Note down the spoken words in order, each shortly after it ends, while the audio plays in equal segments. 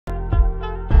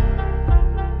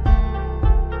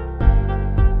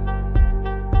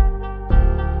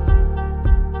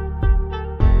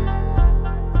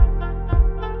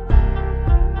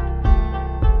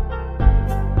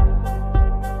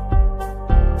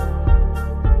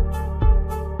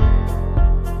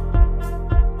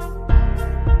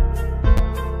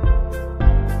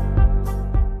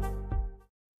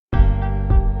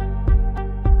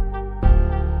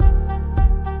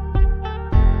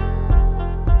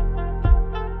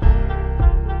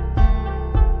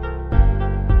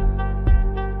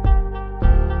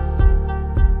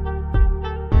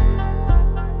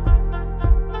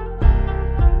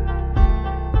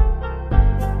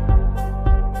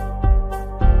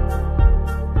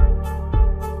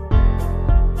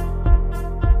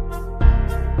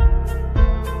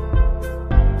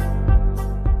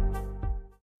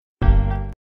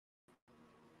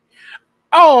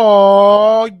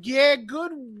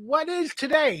What is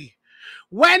today?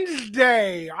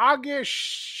 Wednesday, August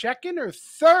 2nd or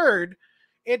 3rd.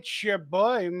 It's your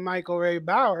boy, Michael Ray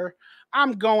Bauer.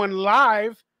 I'm going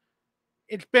live.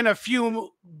 It's been a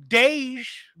few days,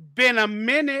 been a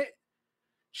minute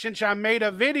since I made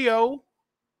a video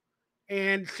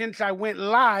and since I went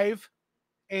live,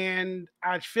 and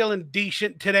I was feeling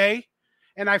decent today.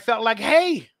 And I felt like,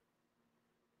 hey,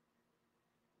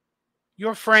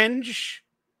 your friends,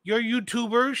 your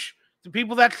YouTubers, the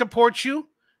people that support you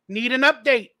need an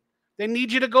update. They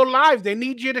need you to go live. They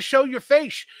need you to show your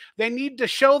face. They need to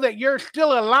show that you're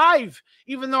still alive,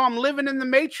 even though I'm living in the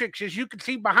Matrix, as you can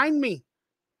see behind me.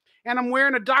 And I'm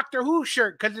wearing a Doctor Who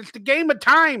shirt because it's the game of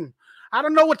time. I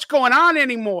don't know what's going on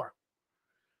anymore.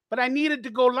 But I needed to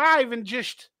go live and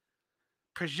just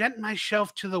present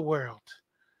myself to the world.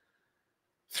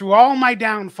 Through all my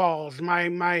downfalls,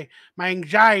 my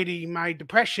anxiety, my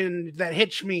depression that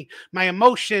hits me, my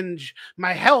emotions,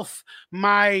 my health,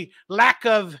 my lack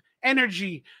of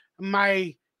energy,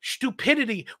 my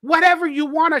stupidity, whatever you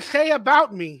want to say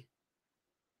about me,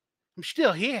 I'm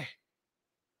still here.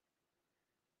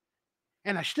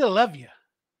 And I still love you,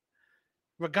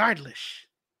 regardless.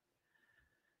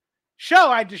 So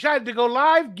I decided to go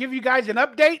live, give you guys an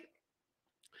update,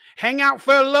 hang out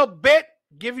for a little bit,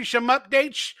 give you some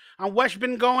updates on what's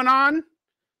been going on,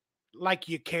 like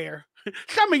you care.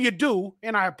 Some of you do,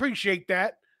 and I appreciate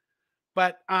that.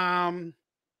 But,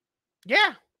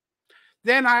 yeah.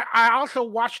 Then I also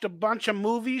watched a bunch of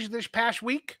movies this past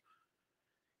week,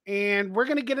 and we're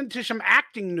going to get into some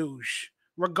acting news,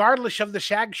 regardless of the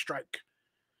SAG strike.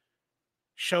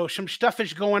 So some stuff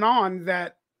is going on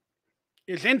that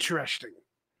is interesting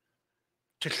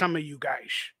to some of you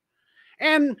guys.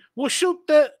 And we'll shoot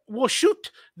the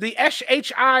SHIT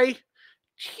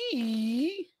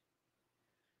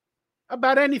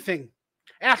about anything.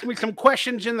 Ask me some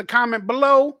questions in the comment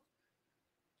below.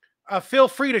 Feel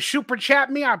free to super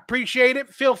chat me. I appreciate it.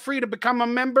 Feel free to become a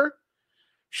member.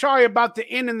 Sorry about the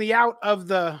in and the out of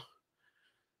the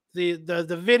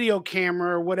video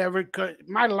camera or whatever.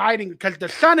 My lighting, because the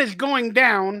sun is going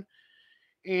down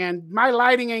and my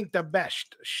lighting ain't the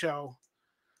best. So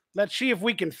let's see if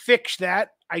we can fix that.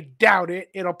 I doubt it.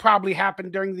 It'll probably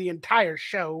happen during the entire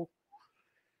show.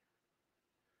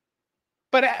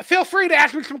 But feel free to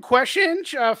ask me some questions.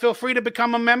 Feel free to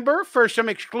become a member for some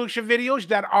exclusive videos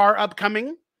that are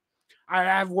upcoming. I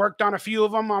have worked on a few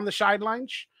of them on the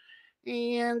sidelines.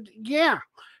 And yeah,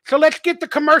 so let's get the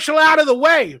commercial out of the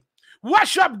way.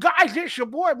 What's up, guys? It's your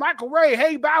boy, Michael Ray.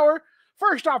 Hey, Bauer.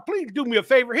 First off, please do me a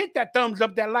favor. Hit that thumbs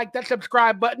up, that like, that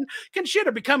subscribe button.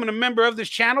 Consider becoming a member of this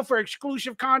channel for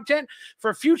exclusive content,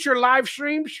 for future live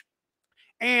streams,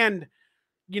 and,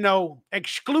 you know,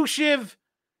 exclusive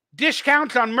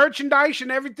discounts on merchandise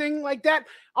and everything like that.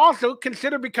 Also,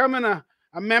 consider becoming a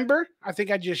member. I think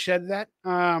I just said that.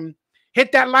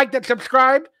 Hit that like, that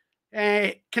subscribe,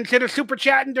 and consider super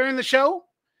chatting during the show.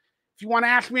 If you want to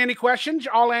ask me any questions,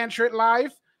 I'll answer it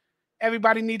live.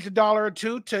 Everybody needs $1 or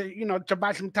 $2 to, you know, to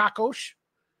buy some tacos.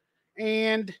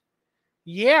 And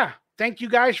yeah, thank you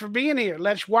guys for being here.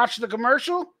 Let's watch the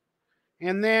commercial,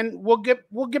 and then we'll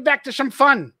get back to some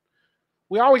fun.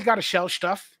 We always got to sell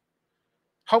stuff.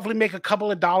 Hopefully make a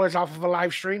couple of dollars off of a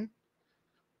live stream.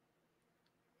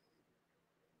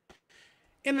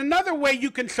 And another way you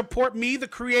can support me, the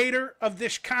creator of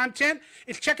this content,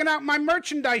 is checking out my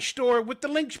merchandise store with the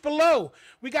links below.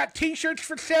 We got t-shirts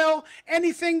for sale.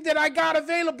 Anything that I got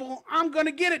available, I'm going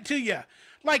to get it to you.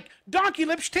 Like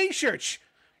DonkeyLips t-shirts.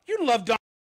 You love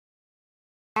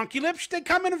DonkeyLips. They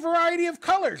come in a variety of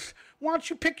colors. Why don't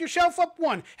you pick yourself up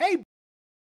one? Hey,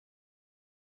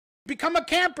 become a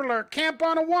camper, camp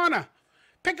on Awana.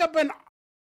 Pick up an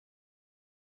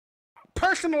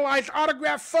personalized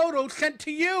autograph photo sent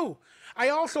to you. I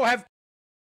also have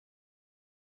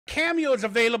cameos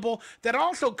available that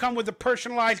also come with a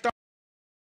personalized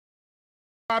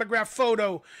autograph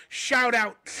photo shout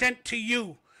out sent to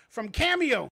you from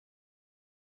Cameo.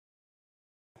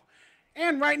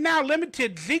 And right now,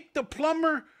 limited Zeke the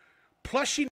Plumber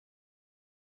plushie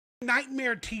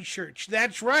nightmare t-shirts.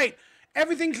 That's right.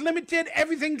 Everything's limited.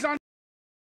 Everything's on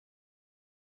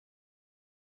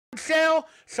sale.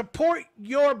 Support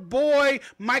your boy,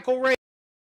 Michael Ray.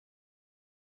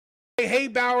 Hey,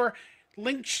 Bauer.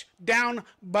 Links down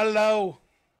below.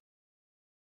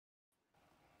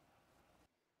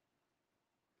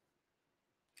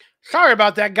 Sorry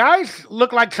about that, guys.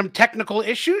 Look like some technical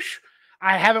issues.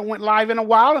 I haven't went live in a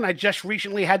while, and I just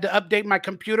recently had to update my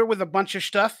computer with a bunch of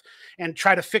stuff and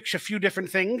try to fix a few different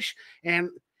things. And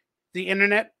the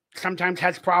internet sometimes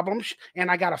has problems,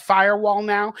 and I got a firewall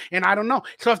now, and I don't know.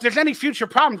 So if there's any future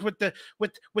problems with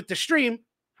the stream,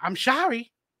 I'm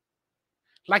sorry.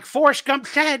 Like Forrest Gump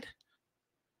said,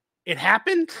 it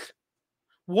happens.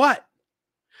 What?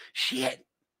 Shit.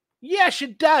 Yes,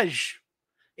 it does.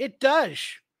 It does.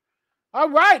 All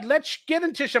right, let's get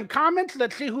into some comments.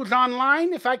 Let's see who's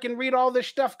online, if I can read all this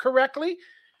stuff correctly.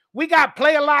 We got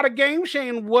Play a Lot of Games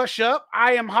saying, what's up?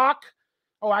 I am Hawk.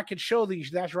 Oh, I could show these.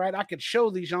 That's right. I could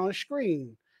show these on the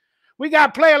screen. We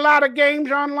got Play a Lot of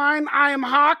Games online. I am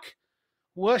Hawk.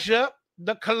 What's up?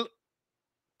 The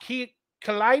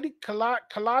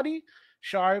Kaladi.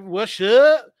 Sorry. What's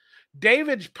up?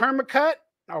 David's Permacut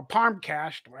or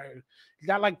Parmcast. Right? Is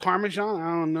that like Parmesan? I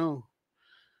don't know.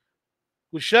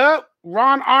 What's up?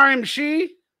 Ron RMC.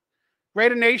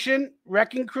 Raider Nation.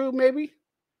 Wrecking Crew, maybe?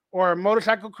 Or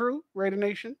Motorcycle Crew. Raider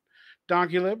Nation.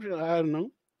 DonkeyLips. I don't know.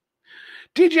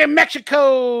 DJ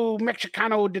Mexico.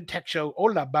 Mexicano Detecto.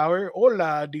 Hola, Bauer.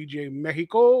 Hola, DJ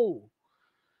Mexico.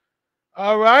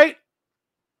 All right.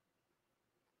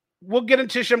 We'll get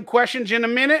into some questions in a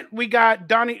minute. We got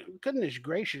Donnie. Goodness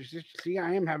gracious. See,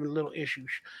 I am having little issues.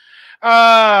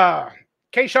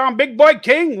 K-Sean Big Boy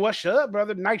King. What's up,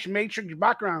 brother? Nice Matrix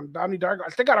background. Donnie Darko. I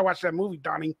still got to watch that movie,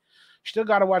 Donnie. Still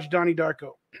got to watch Donnie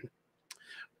Darko.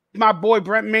 My boy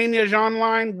Brent Mania is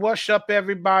online. What's up,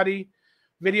 everybody?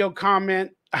 Video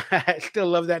comment. I still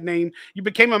love that name. You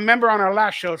became a member on our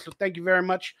last show, so thank you very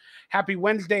much. Happy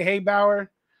Wednesday, Hey Bauer.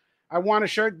 I want a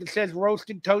shirt that says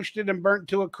roasted, toasted, and burnt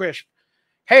to a crisp.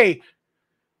 Hey,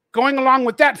 going along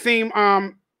with that theme,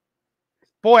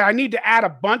 boy, I need to add a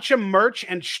bunch of merch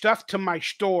and stuff to my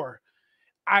store.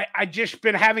 I just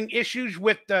been having issues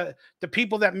with the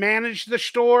people that manage the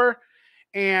store,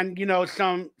 and you know,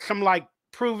 some like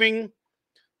proving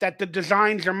that the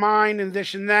designs are mine and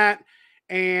this and that,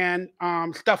 and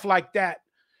stuff like that.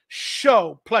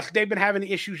 So, plus they've been having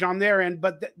issues on their end,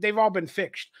 but they've all been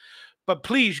fixed. But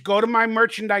please go to my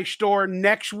merchandise store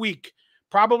next week,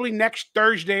 probably next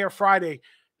Thursday or Friday.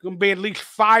 Going to be at least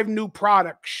 5 new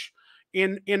products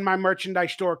in my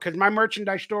merchandise store, because my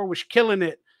merchandise store was killing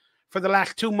it for the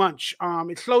last 2 months.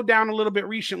 It slowed down a little bit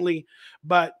recently,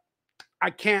 but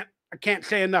I can't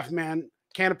say enough, man.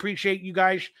 Can't appreciate you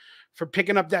guys for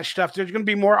picking up that stuff. There's going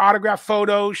to be more autograph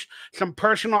photos, some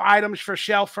personal items for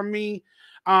sale from me,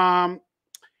 and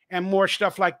more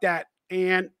stuff like that.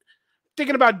 And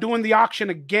thinking about doing the auction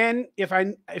again if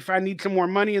I need some more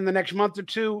money in the next month or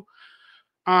two.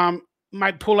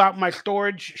 Might pull out my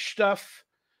storage stuff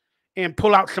and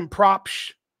pull out some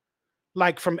props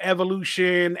like from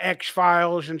Evolution,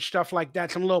 X-Files, and stuff like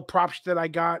that. Some little props that I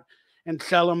got and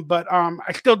sell them. But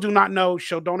I still do not know,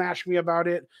 so don't ask me about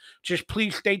it. Just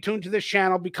please stay tuned to this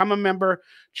channel, become a member,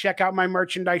 check out my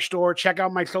merchandise store, check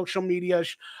out my social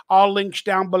medias, all links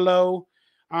down below.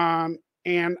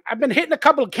 And I've been hitting a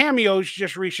couple of cameos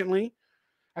just recently.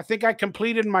 I think I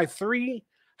completed my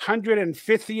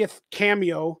 350th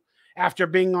cameo after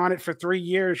being on it for 3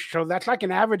 years. So that's like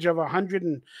an average of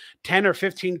 110 or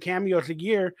 15 cameos a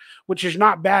year, which is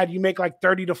not bad. You make like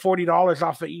 $30 to $40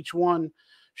 off of each one.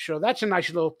 So that's a nice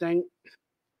little thing.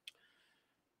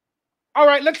 All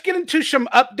right, let's get into some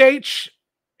updates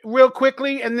real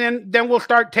quickly, and then we'll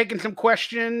start taking some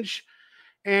questions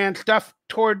and stuff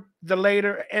toward the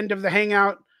later end of the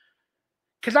hangout,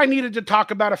 because I needed to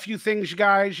talk about a few things,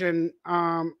 guys. And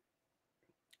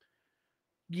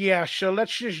yeah, so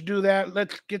let's just do that.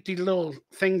 Let's get these little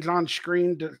things on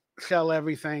screen to sell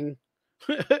everything.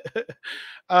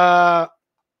 All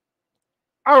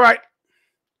right,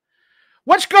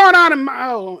 what's going on in my,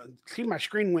 oh, see, my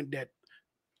screen went dead.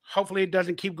 Hopefully it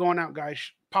doesn't keep going out, guys.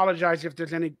 Apologize if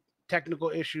there's any technical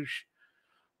issues.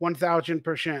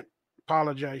 1000%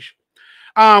 apologize.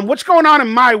 What's going on in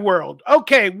my world?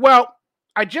 Okay, well,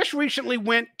 I just recently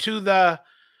went to the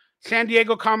San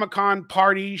Diego Comic-Con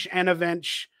parties and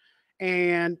events,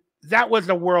 and that was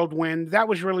a whirlwind. That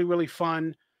was really, really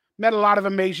fun. Met a lot of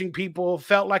amazing people,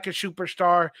 felt like a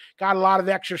superstar, got a lot of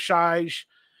exercise,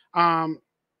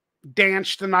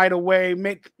 danced the night away,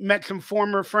 met some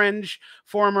former friends,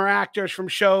 former actors from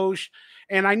shows.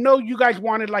 And I know you guys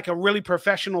wanted like a really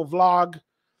professional vlog,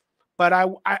 but I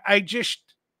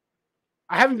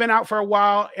haven't been out for a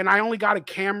while, and I only got a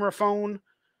camera phone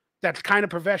that's kind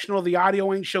of professional. The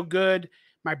audio ain't so good.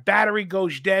 My battery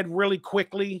goes dead really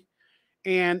quickly,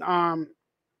 and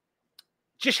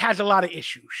just has a lot of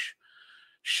issues.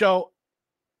 So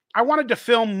I wanted to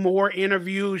film more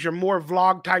interviews or more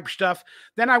vlog type stuff.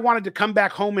 Then I wanted to come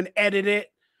back home and edit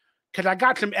it, because I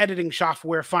got some editing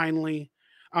software finally.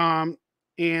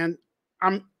 And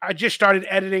I just started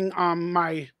editing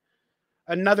my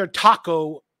another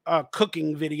taco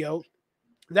cooking video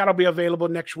That'll be available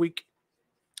next week.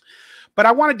 But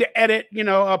I wanted to edit,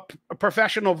 a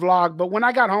professional vlog. But when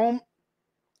I got home,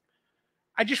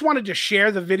 I just wanted to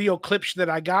share the video clips that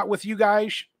I got with you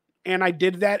guys. And I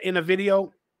did that in a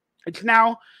video. It's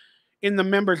now in the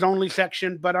members only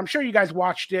section, but I'm sure you guys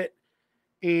watched it.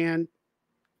 And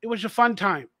it was a fun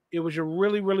time. It was a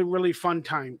really, really, really fun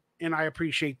time. And I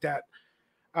appreciate that.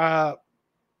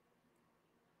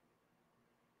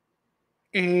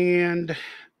 And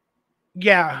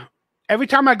yeah, every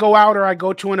time I go out or I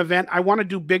go to an event, I want to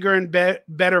do bigger and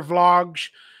better vlogs,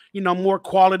 more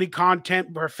quality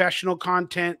content, professional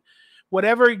content,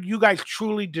 whatever you guys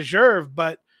truly deserve.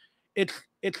 But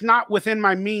it's not within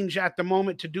my means at the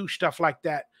moment to do stuff like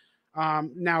that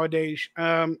nowadays.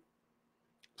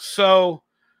 So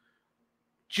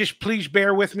just please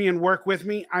bear with me and work with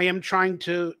me. I am trying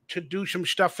to do some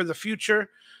stuff for the future,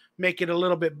 make it a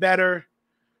little bit better.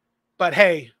 But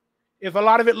hey, if a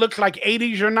lot of it looks like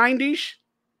 80s or 90s,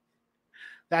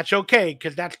 that's okay,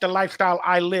 because that's the lifestyle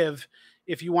I live,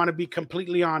 if you want to be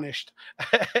completely honest.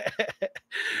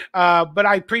 But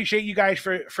I appreciate you guys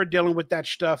for dealing with that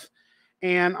stuff.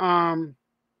 And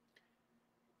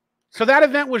so that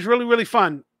event was really, really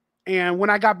fun. And when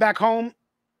I got back home,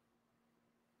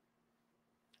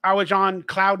 I was on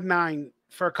cloud 9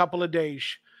 for a couple of days.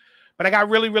 But I got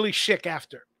really, really sick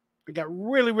after. I got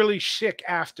really, really sick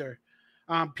after.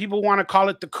 People want to call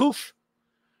it the coof.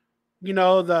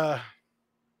 The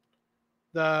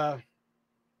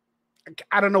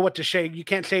I don't know what to say. You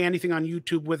can't say anything on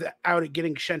YouTube without it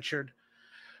getting censored.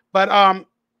 But I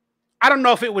don't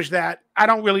know if it was that. I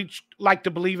don't really like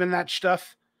to believe in that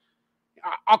stuff.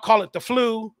 I'll call it the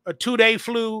flu, a 2-day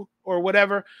flu or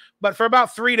whatever. But for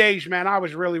about 3 days, man, I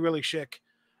was really, really sick.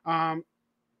 And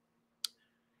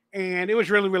it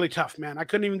was really, really tough, man. I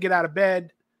couldn't even get out of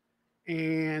bed.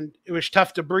 And it was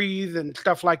tough to breathe and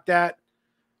stuff like that.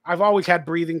 I've always had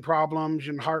breathing problems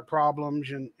and heart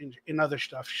problems and other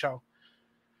stuff. So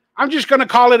I'm just going to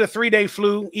call it a 3-day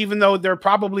flu, even though there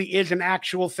probably is an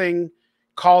actual thing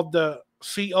called the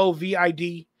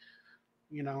COVID.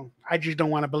 I just don't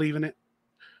want to believe in it.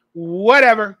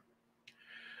 Whatever.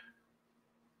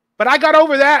 But I got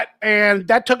over that, and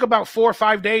that took about 4 or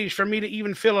 5 days for me to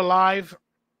even feel alive.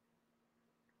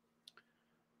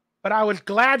 But I was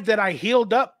glad that I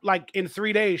healed up like in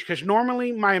 3 days, because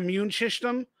normally my immune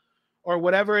system or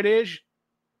whatever it is,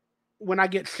 when I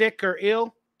get sick or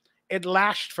ill, it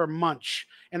lasts for months.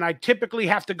 And I typically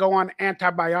have to go on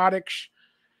antibiotics,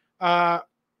 and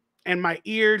my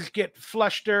ears get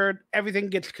flustered. Everything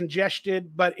gets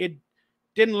congested, but it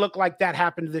didn't look like that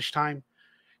happened this time.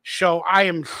 So I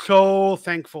am so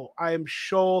thankful. I am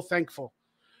so thankful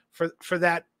for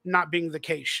that not being the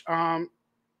case.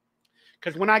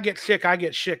 Because when I get sick,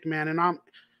 man, and I'm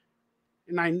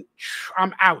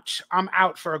out. I'm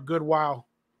out for a good while.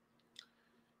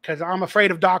 Because I'm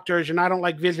afraid of doctors, and I don't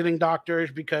like visiting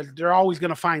doctors because they're always going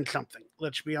to find something.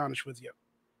 Let's be honest with you.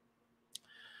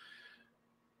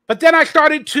 But then I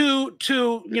started to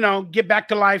get back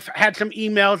to life. I had some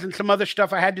emails and some other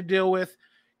stuff I had to deal with,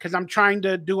 because I'm trying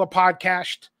to do a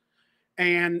podcast,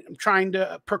 and I'm trying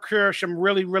to procure some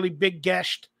really, really big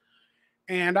guests.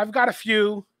 And I've got a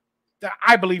few that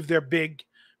I believe they're big,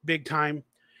 big time.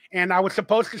 And I was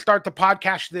supposed to start the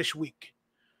podcast this week.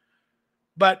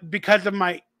 But because of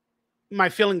my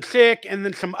feeling sick and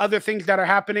then some other things that are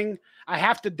happening, I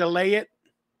have to delay it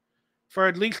for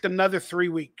at least another 3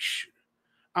 weeks.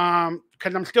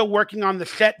 Because I'm still working on the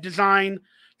set design,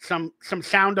 some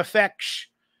sound effects,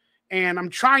 and I'm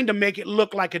trying to make it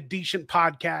look like a decent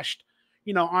podcast,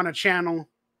 on a channel.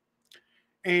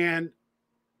 And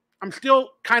I'm still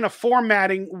kind of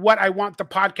formatting what I want the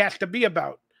podcast to be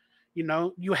about.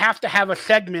 You have to have a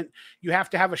segment, you have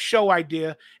to have a show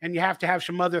idea, and you have to have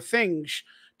some other things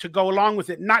to go along with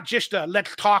it. Not just a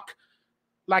let's talk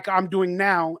like I'm doing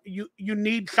now. You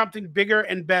need something bigger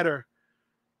and better,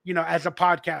 as a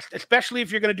podcast, especially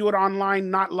if you're going to do it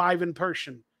online, not live in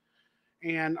person.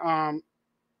 And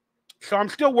so I'm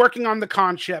still working on the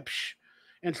concepts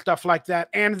and stuff like that,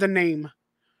 and the name.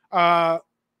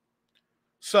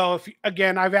 So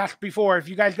again, I've asked before, if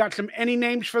you guys got any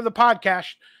names for the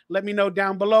podcast, let me know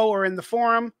down below or in the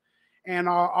forum, and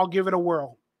I'll give it a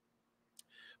whirl.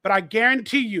 But I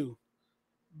guarantee you,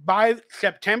 by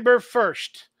September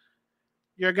 1st,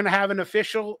 you're going to have an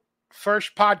official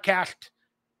first podcast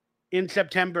in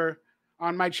September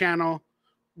on my channel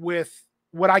with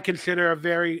what I consider a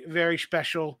very, very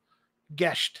special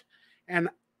guest. And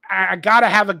I got to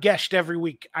have a guest every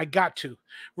week. I got to,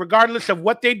 regardless of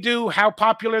what they do, how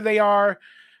popular they are.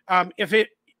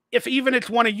 If even it's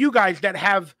one of you guys that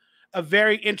have a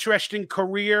very interesting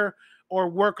career or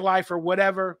work life or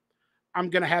whatever, I'm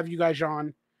going to have you guys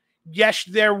on. Yes,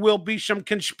 there will be some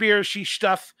conspiracy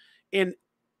stuff in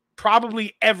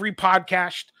probably every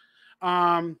podcast,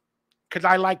 because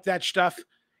I like that stuff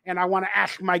and I want to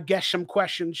ask my guests some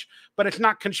questions, but it's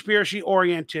not conspiracy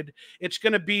oriented. It's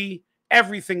going to be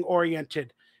everything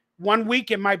oriented. One week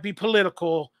it might be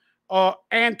political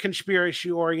and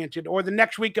conspiracy oriented, or the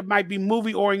next week it might be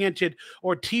movie oriented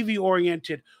or TV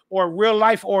oriented or real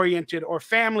life oriented or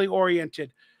family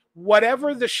oriented.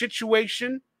 Whatever the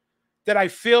situation that I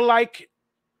feel like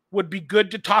would be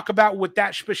good to talk about with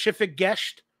that specific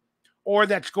guest or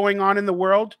that's going on in the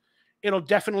world, it'll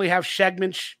definitely have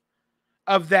segments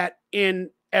of that in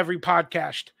every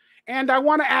podcast. And I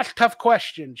want to ask tough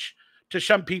questions to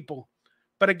some people.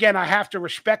 But again, I have to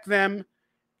respect them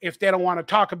if they don't want to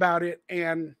talk about it.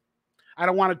 And I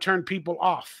don't want to turn people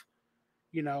off,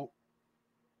 you know.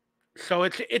 So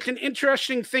it's an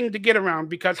interesting thing to get around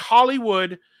because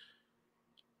Hollywood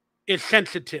is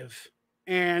sensitive.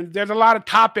 And there's a lot of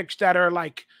topics that are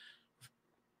like,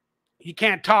 you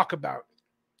can't talk about.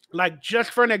 Like,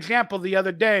 just for an example, the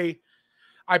other day,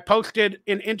 I posted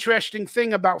an interesting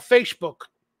thing about Facebook.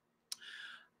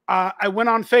 I went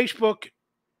on Facebook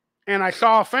and I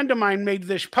saw a friend of mine made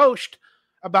this post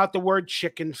about the word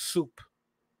chicken soup.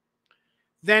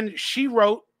 Then she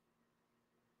wrote,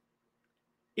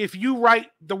 if you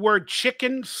write the word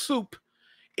chicken soup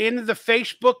in the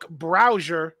Facebook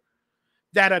browser,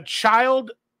 that a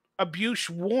child abuse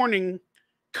warning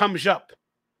comes up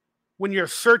when you're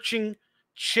searching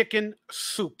chicken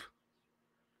soup.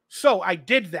 So I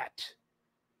did that,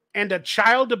 and a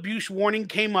child abuse warning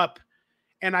came up,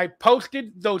 and I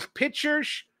posted those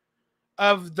pictures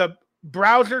of the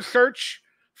browser search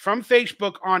from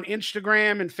Facebook on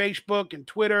Instagram and Facebook and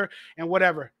Twitter and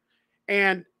whatever.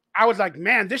 And I was like,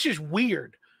 man, this is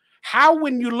weird. How,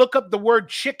 when you look up the word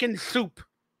chicken soup,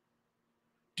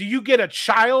 do you get a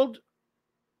child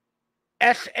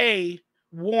SA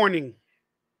warning?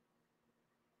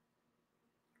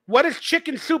 What does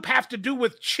chicken soup have to do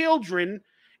with children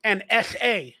and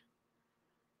SA?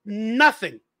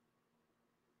 Nothing.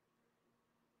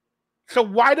 So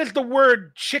why does the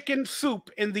word chicken soup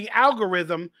in the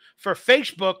algorithm for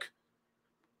Facebook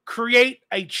create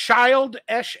a child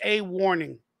SA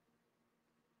warning?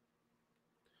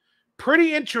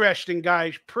 Pretty interesting,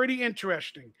 guys. Pretty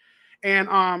interesting. And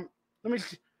let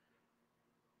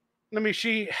me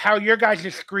see how your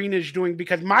guys' screen is doing,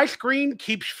 because my screen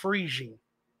keeps freezing.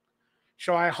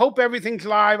 So I hope everything's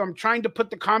live. I'm trying to put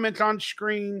the comments on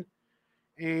screen,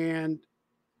 and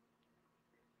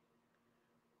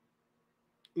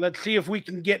let's see if we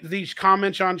can get these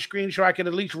comments on screen so I can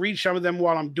at least read some of them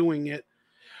while I'm doing it.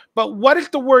 But what does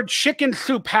the word chicken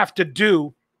soup have to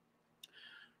do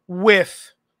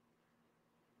with,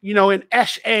 you know, an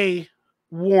SA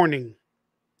warning?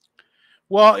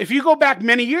 Well, if you go back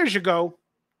many years ago,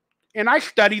 and I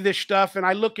study this stuff and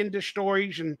I look into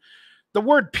stories, and the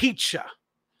word pizza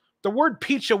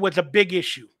was a big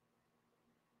issue.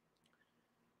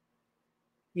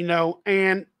 You know,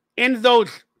 and in those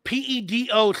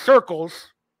PEDO circles,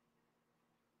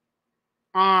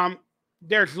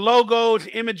 there's logos,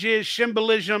 images,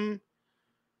 symbolism,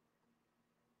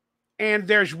 and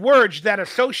there's words that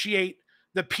associate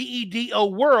the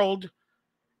PEDO world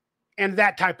and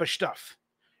that type of stuff.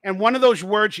 And one of those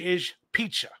words is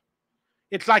pizza.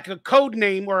 It's like a code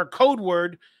name or a code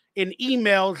word in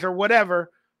emails or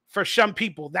whatever for some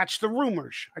people. That's the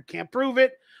rumors. I can't prove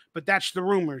it, but that's the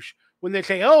rumors. When they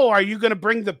say, oh, are you going to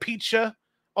bring the pizza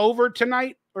over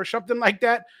tonight or something like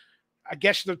that? I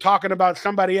guess they're talking about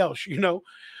somebody else, you know.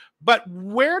 But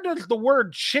where does the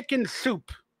word chicken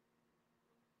soup,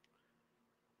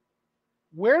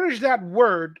 where does that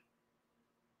word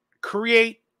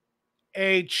create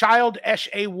a child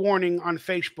SA warning on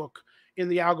Facebook in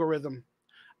the algorithm?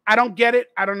 I don't get it.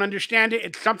 I don't understand it.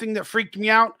 It's something that freaked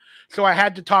me out, so I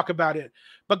had to talk about it.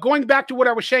 But going back to what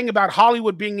I was saying about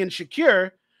Hollywood being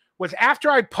insecure, was after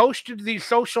I posted these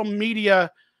social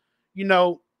media, you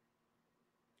know,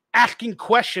 asking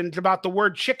questions about the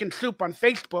word chicken soup on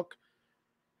Facebook,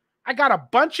 I got a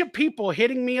bunch of people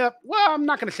hitting me up. Well, I'm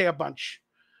not going to say a bunch.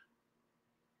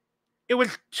 It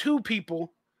was 2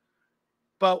 people,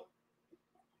 but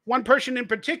one person in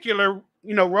particular,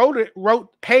 you know, wrote,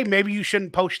 hey, maybe you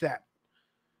shouldn't post that.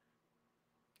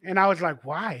 And I was like,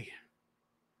 why?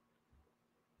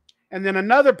 And then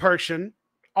another person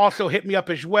also hit me up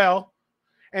as well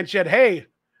and said, hey,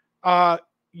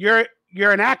 you're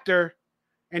an actor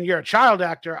and you're a child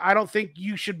actor. I don't think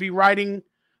you should be writing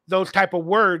those type of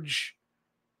words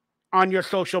on your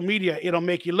social media. It'll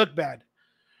make you look bad.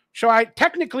 So I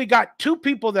technically got 2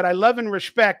 people that I love and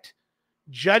respect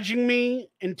judging me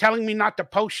and telling me not to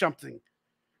post something.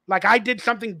 Like I did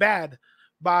something bad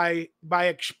by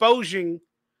exposing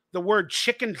the word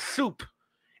chicken soup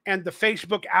and the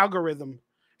Facebook algorithm.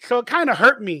 So it kind of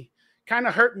hurt me. Kind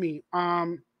of hurt me.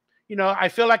 I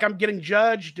feel like I'm getting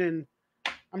judged, and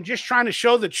I'm just trying to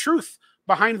show the truth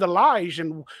behind the lies.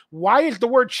 And why is the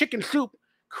word chicken soup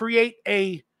create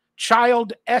a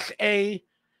child SA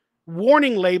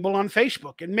warning label on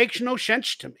Facebook? It makes no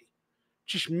sense to me.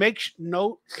 Just makes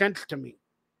no sense to me.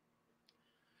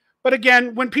 But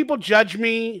again, when people judge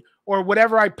me or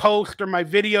whatever I post or my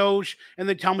videos and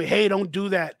they tell me, hey, don't do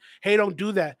that. Hey, don't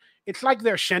do that. It's like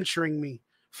they're censoring me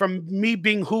from me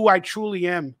being who I truly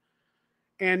am.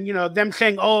 And, them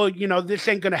saying, oh, this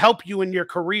ain't going to help you in your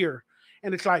career.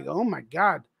 And it's like, oh my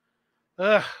God.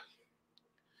 Ugh.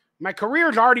 My career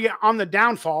is already on the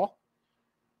downfall.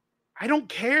 I don't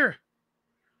care.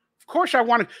 Of course I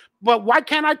want to, but why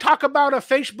can't I talk about a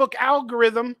Facebook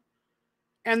algorithm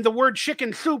and the word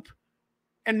chicken soup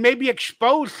and maybe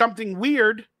expose something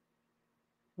weird?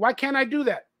 Why can't I do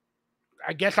that?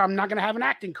 I guess I'm not going to have an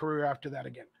acting career after that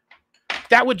again.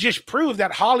 That would just prove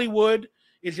that Hollywood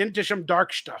is into some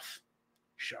dark stuff.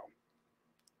 So,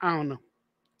 I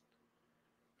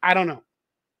don't know.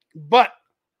 But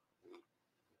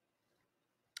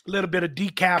a little bit of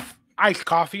decaf iced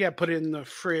coffee. I put it in the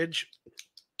fridge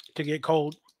to get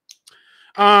cold.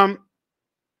 But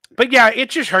yeah, it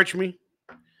just hurts me,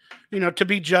 to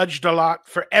be judged a lot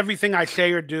for everything I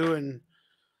say or do. And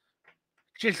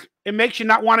it makes you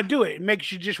not want to do it. It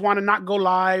makes you just want to not go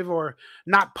live or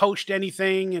not post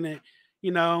anything. And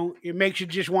it makes you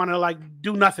just want to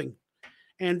do nothing.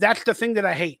 And that's the thing that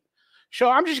I hate. So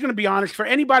I'm just going to be honest. For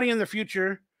anybody in the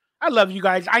future, I love you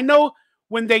guys. I know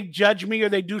when they judge me or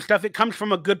they do stuff, it comes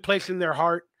from a good place in their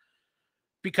heart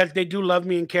because they do love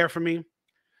me and care for me.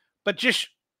 But just,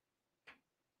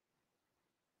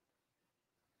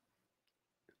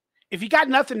 if you got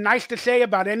nothing nice to say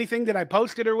about anything that I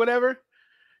posted or whatever,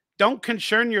 don't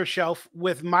concern yourself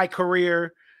with my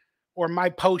career or my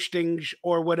postings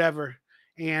or whatever.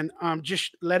 And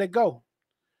just let it go.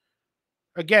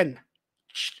 Again,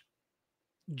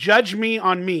 judge me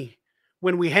on me.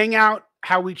 When we hang out,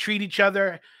 how we treat each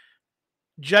other,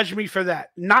 judge me for that.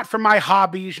 Not for my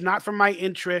hobbies, not for my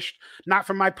interest, not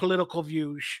for my political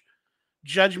views.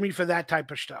 Judge me for that type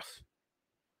of stuff.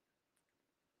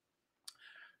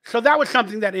 So that was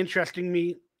something that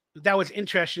was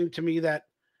interesting to me that,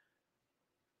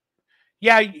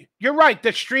 yeah, you're right.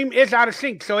 The stream is out of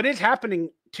sync. So it is happening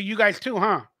to you guys too,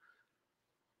 huh?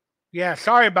 Yeah,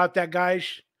 sorry about that,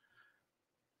 guys.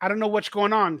 I don't know what's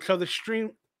going on. So the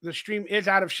stream is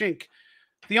out of sync.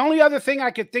 The only other thing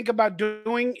I could think about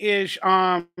doing is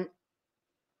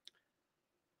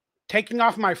taking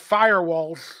off my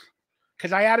firewalls,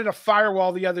 because I added a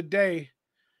firewall the other day.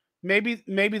 Maybe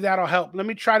that'll help. Let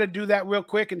me try to do that real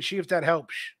quick and see if that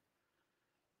helps.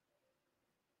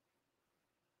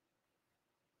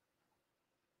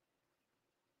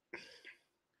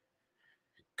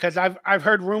 Because I've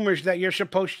heard rumors that you're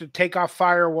supposed to take off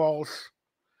firewalls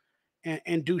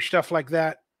and do stuff like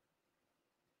that.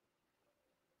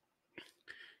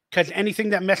 Because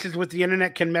anything that messes with the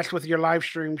internet can mess with your live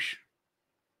streams.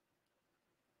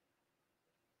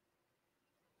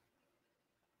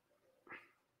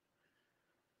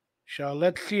 So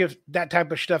let's see if that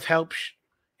type of stuff helps.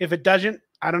 If it doesn't,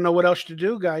 I don't know what else to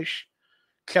do, guys,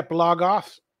 except log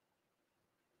off.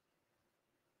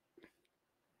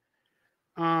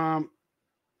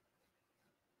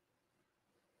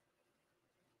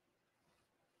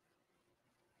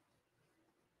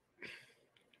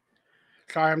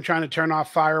 Sorry, I'm trying to turn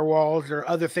off firewalls or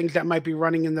other things that might be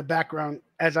running in the background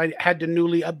as I had to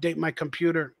newly update my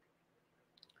computer.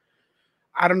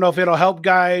 I don't know if it'll help,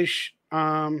 guys.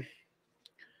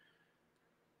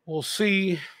 We'll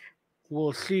see.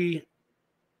 We'll see.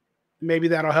 Maybe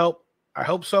that'll help. I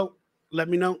hope so. Let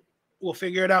me know. We'll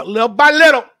figure it out little by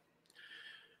little.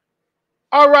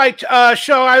 All right.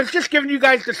 So I was just giving you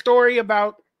guys the story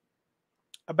about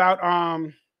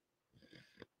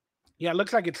yeah, it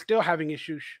looks like it's still having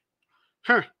issues.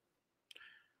 Huh.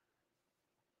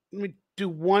 Let me do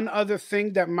one other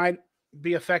thing that might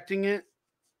be affecting it.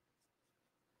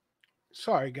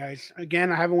 Sorry, guys.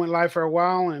 Again, I haven't went live for a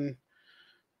while, and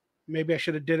maybe I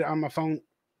should have did it on my phone.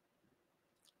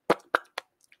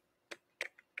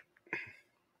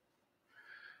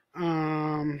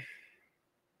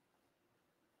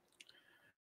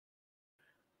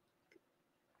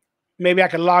 Maybe I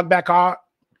could log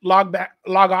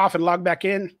off and log back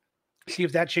in. See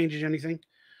if that changes anything.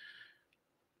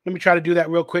 Let me try to do that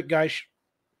real quick, guys.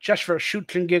 Just for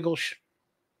shoots and giggles.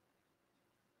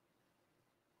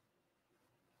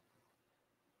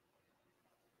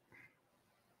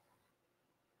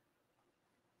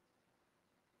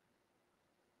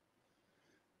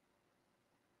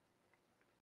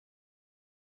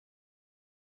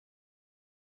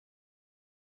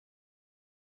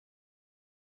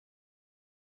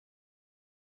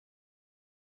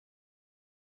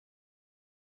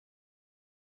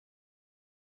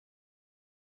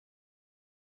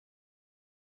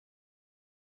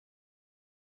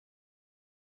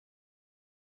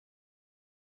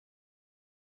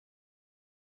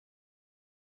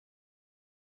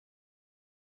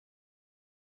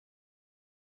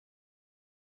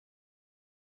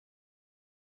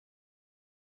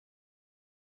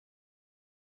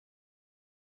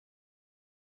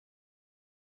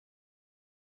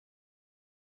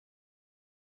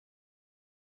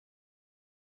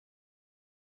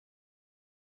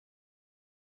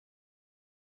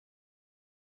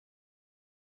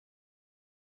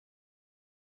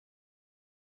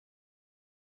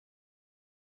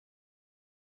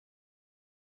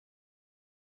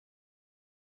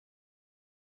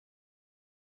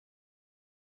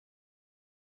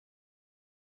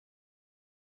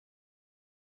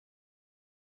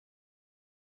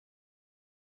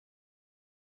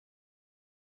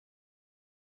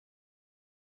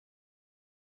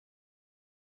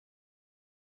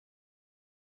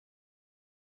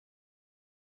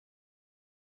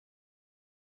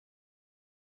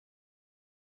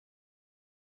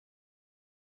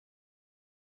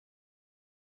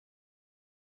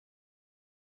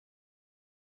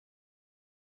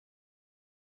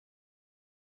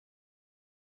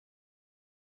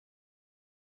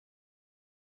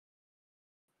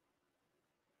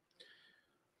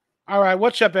 All right,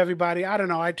 what's up, everybody? I don't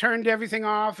know. I turned everything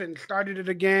off and started it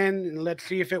again, and let's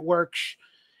see if it works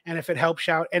and if it helps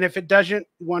out. And if it doesn't,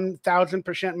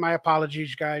 1000% my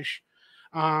apologies, guys.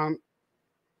 Um,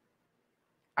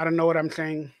 I don't know what I'm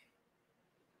saying.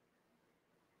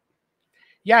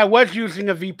 Yeah, I was using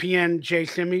a VPN, Jay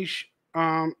Simish.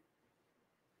 Um,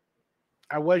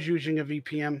 I was using a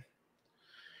VPN,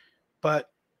 but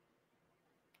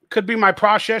could be my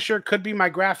processor, could be my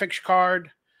graphics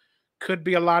card, could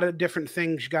be a lot of different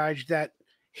things, guys, that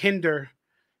hinder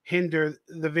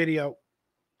the video.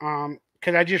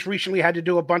 Because I just recently had to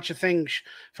do a bunch of things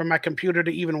for my computer to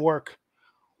even work.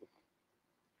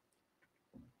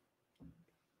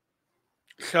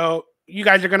 So you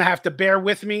guys are going to have to bear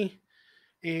with me,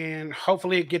 and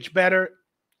hopefully it gets better.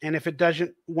 And if it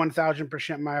doesn't,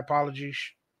 1000% my apologies.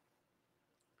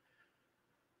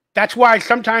 That's why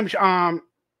sometimes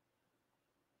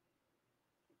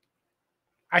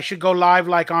I should go live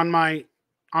like on my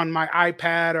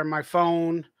iPad or my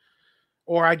phone,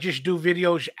 or I just do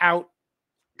videos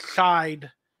outside,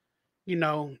 you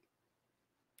know,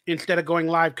 instead of going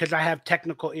live because I have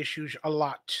technical issues a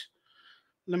lot.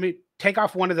 Let me take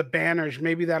off one of the banners.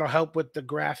 Maybe that'll help with the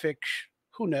graphics.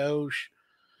 Who knows?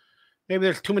 Maybe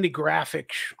there's too many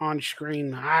graphics on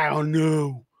screen. I don't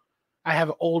know. I have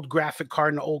an old graphic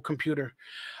card and an old computer.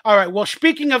 All right. Well,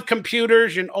 speaking of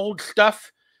computers and old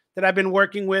stuff that I've been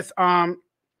working with, my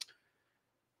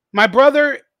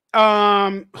brother,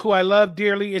 who I love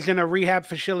dearly, is in a rehab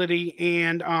facility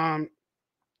and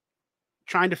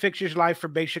trying to fix his life for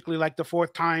basically like the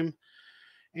fourth time.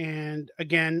 And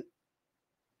again,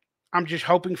 I'm just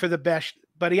hoping for the best.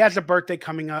 But he has a birthday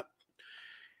coming up,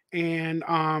 and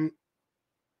I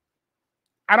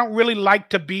don't really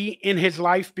like to be in his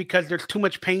life because there's too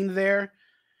much pain there,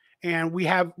 and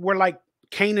we're like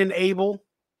Cain and Abel,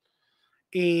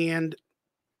 and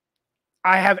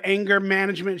I have anger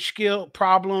management skill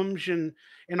problems and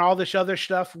all this other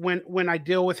stuff when I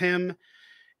deal with him,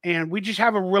 and we just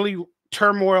have a really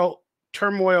turmoil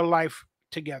life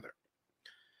together.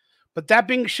 But that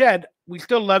being said, we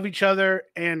still love each other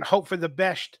and hope for the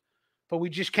best, but we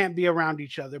just can't be around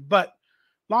each other. But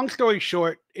long story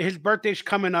short, his birthday's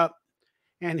coming up,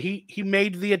 and he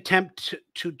made the attempt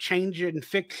to change it and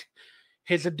fix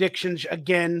his addictions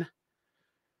again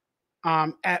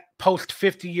at post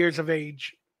 50 years of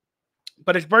age.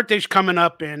 But his birthday's coming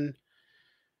up, and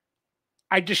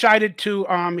I decided to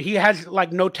he has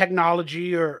like no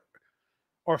technology or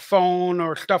phone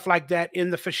or stuff like that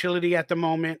in the facility at the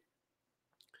moment.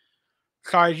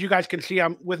 Sorry, as you guys can see,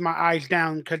 I'm with my eyes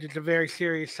down because it's a very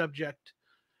serious subject.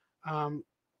 Um,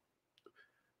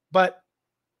 but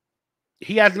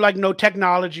he has like no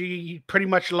technology. He pretty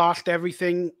much lost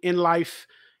everything in life,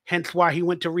 hence why he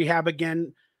went to rehab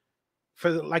again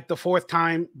for like the fourth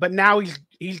time. But now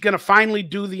he's gonna finally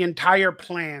do the entire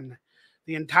plan,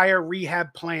 the entire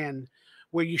rehab plan,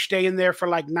 where you stay in there for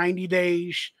like 90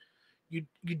 days. You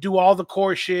do all the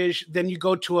courses, then you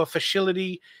go to a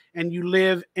facility and you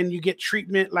live and you get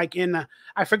treatment like in a,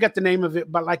 I forget the name of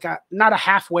it, but like a, not a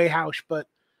halfway house, but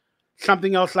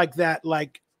something else like that,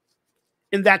 like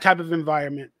in that type of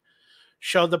environment.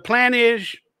 So the plan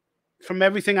is, from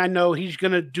everything I know, he's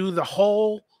gonna do the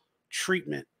whole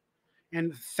treatment.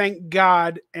 And thank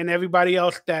God and everybody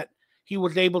else that he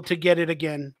was able to get it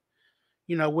again,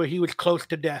 where he was close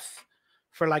to death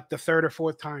for like the third or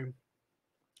fourth time.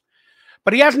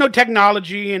 But he has no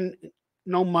technology and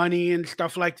no money and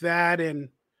stuff like that. And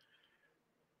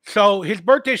so his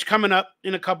birthday's coming up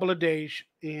in a couple of days,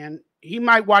 and he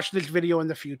might watch this video in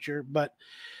the future. But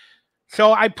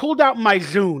so I pulled out my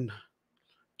Zune.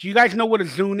 Do you guys know what a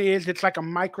Zune is? It's like a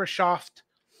Microsoft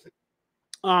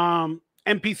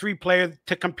MP3 player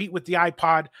to compete with the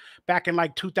iPod back in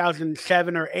like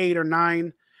 2007 or 8 or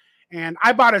 9. And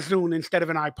I bought a Zune instead of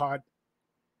an iPod.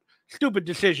 Stupid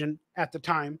decision at the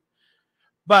time.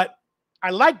 But I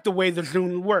liked the way the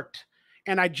Zune worked.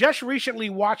 And I just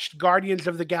recently watched Guardians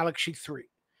of the Galaxy 3.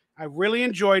 I really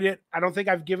enjoyed it. I don't think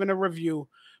I've given a review,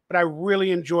 but I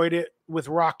really enjoyed it with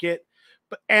Rocket.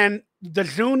 And the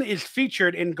Zune is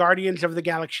featured in Guardians of the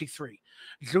Galaxy 3.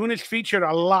 Zune is featured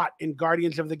a lot in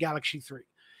Guardians of the Galaxy 3.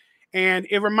 And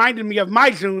it reminded me of my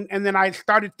Zune. And then I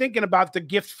started thinking about the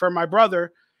gift for my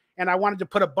brother. And I wanted to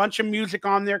put a bunch of music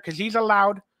on there because he's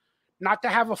allowed not to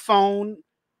have a phone.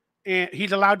 And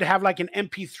he's allowed to have like an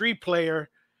MP3 player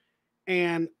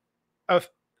and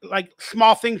like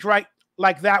small things right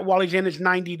like that while he's in his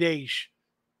 90 days.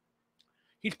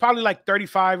 He's probably like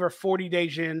 35 or 40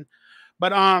 days in.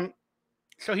 But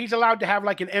so he's allowed to have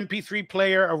like an MP3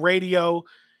 player, a radio,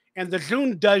 and the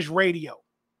Zune does radio.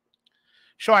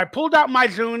 So I pulled out my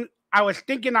Zune I was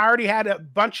thinking I already had a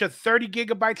bunch of 30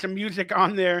 gigabytes of music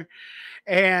on there,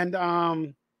 and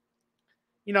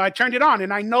I turned it on,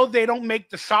 and I know they don't make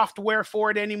the software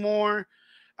for it anymore.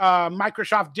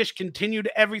 Microsoft discontinued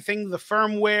everything, the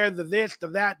firmware, the this, the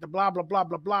that, the blah, blah, blah,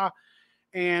 blah, blah.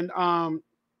 And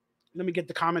let me get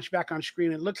the comments back on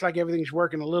screen. It looks like everything's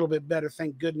working a little bit better,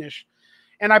 thank goodness.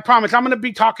 And I promise I'm going to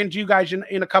be talking to you guys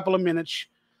in a couple of minutes.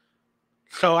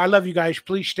 So I love you guys.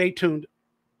 Please stay tuned.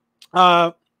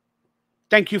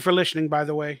 Thank you for listening, by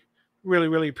the way. Really,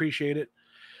 really appreciate it.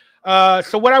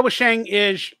 So what I was saying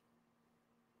is,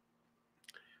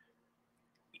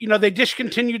 they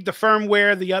discontinued the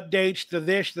firmware, the updates, the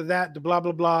this, the that, the blah,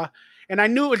 blah, blah. And I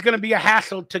knew it was going to be a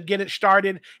hassle to get it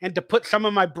started and to put some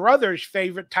of my brother's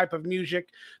favorite type of music,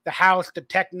 the house, the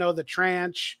techno, the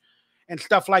trance, and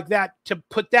stuff like that, to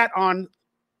put that on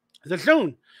the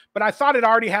Zune. But I thought it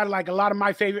already had like a lot of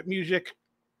my favorite music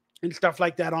and stuff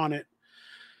like that on it.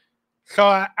 So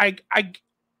I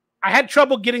had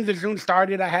trouble getting the Zune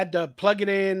started. I had to plug it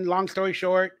in. Long story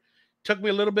short, took me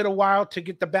a little bit of while to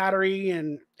get the battery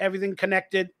and everything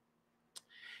connected.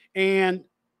 And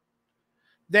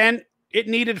then it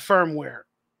needed firmware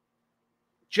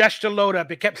just to load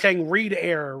up. It kept saying read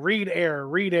error, read error,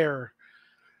 read error.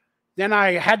 Then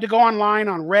I had to go online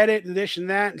on Reddit and this and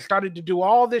that and started to do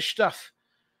all this stuff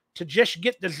to just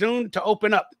get the Zune to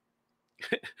open up.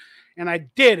 And I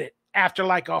did it after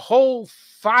like a whole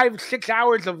 5-6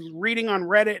 hours of reading on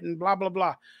Reddit and blah, blah,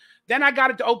 blah. Then I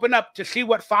got it to open up to see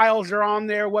what files are on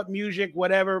there, what music,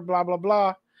 whatever, blah, blah,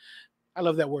 blah. I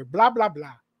love that word, blah, blah,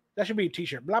 blah. That should be a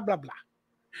t-shirt, blah, blah, blah.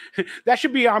 That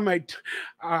should be on my,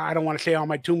 I don't want to say on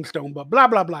my tombstone, but blah,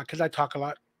 blah, blah, because I talk a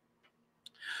lot.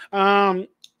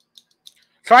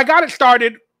 So I got it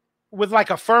started with like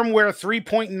a firmware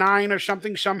 3.9 or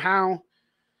something somehow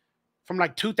from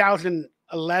like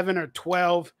 2011 or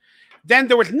 12. Then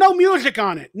there was no music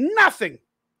on it, nothing.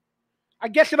 I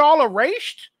guess it all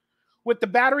erased with the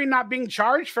battery not being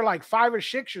charged for like 5 or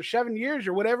 6 or 7 years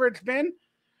or whatever it's been.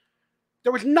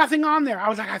 There was nothing on there. I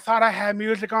was like, I thought I had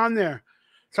music on there.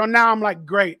 So now I'm like,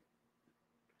 great.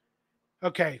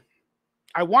 Okay.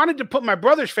 I wanted to put my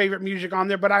brother's favorite music on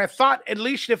there, but I thought at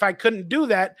least if I couldn't do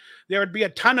that, there would be a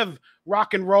ton of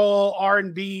rock and roll,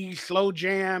 R&B, slow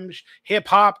jams, hip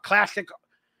hop, classic,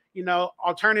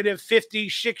 alternative 50s,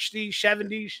 60s,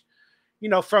 70s,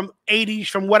 from 80s,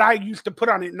 from what I used to put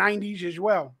on it, 90s as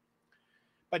well.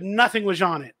 But nothing was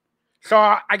on it. So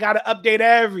I got to update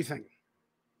everything.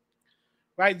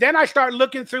 Right? Then I start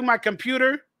looking through my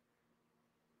computer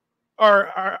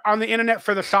or on the internet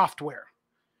for the software.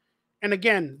 And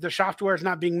again, the software is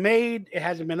not being made. It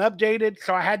hasn't been updated.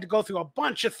 So I had to go through a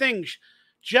bunch of things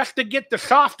just to get the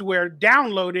software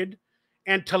downloaded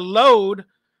and to load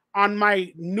on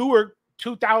my newer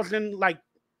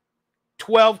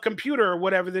 2012 computer or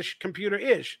whatever this computer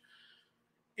is.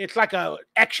 It's like a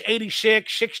x86,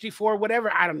 64,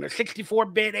 whatever. I don't know,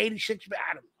 64-bit, 86-bit.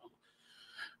 I don't know.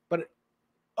 But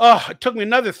it took me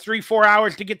another 3-4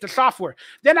 hours to get the software.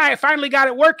 Then I finally got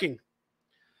it working.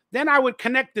 Then I would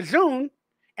connect the Zune,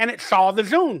 and it saw the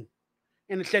Zune.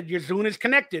 And it said, your Zune is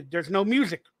connected. There's no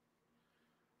music.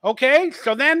 Okay,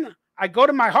 so then I go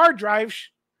to my hard drives.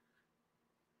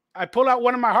 I pull out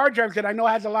one of my hard drives that I know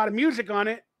has a lot of music on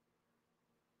it.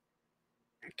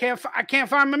 I can't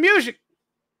find my music.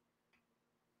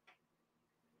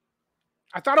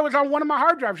 I thought it was on one of my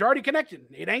hard drives already connected.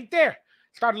 It ain't there.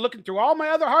 Started looking through all my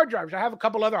other hard drives. I have a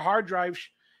couple other hard drives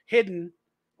hidden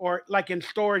or like in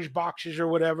storage boxes or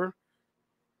whatever.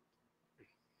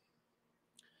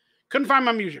 Couldn't find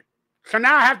my music. So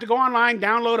now I have to go online,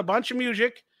 download a bunch of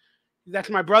music. That's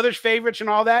my brother's favorites and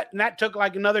all that. And that took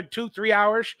like another 2-3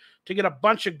 hours to get a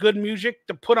bunch of good music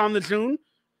to put on the Zune.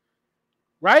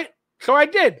 Right? So I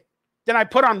did. Then I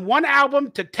put on one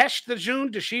album to test the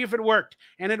Zune to see if it worked.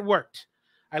 And it worked.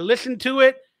 I listened to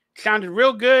it. It sounded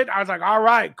real good. I was like, all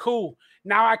right, cool.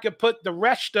 Now I could put the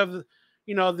rest of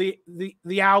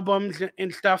the albums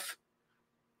and stuff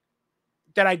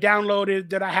that I downloaded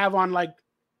that I have on like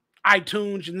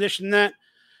iTunes and this and that.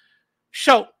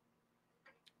 So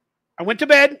I went to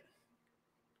bed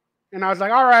and I was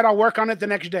like, all right, I'll work on it the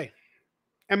next day.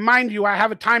 And mind you, I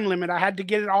have a time limit. I had to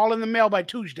get it all in the mail by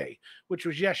Tuesday, which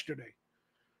was yesterday,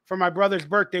 for my brother's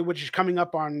birthday, which is coming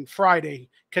up on Friday,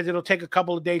 because it'll take a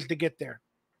couple of days to get there.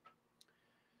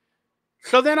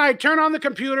 So then I turn on the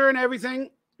computer and everything.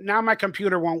 Now my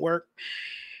computer won't work.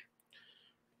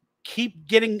 Keep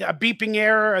getting a beeping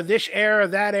error or this error or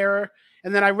that error.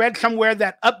 And then I read somewhere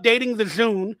that updating the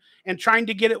Zune and trying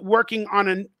to get it working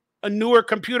on a newer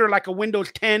computer like a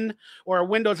Windows 10 or a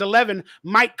Windows 11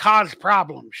 might cause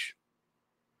problems.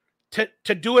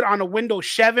 to do it on a Windows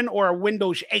 7 or a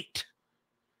Windows 8.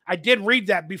 I did read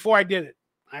that before I did it.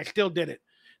 I still did it.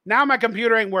 Now my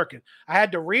computer ain't working. I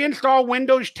had to reinstall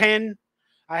Windows 10.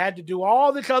 I had to do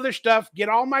all this other stuff, get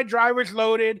all my drivers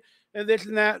loaded, and this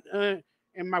and that,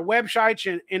 and my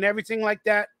websites and everything like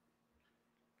that.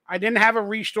 I didn't have a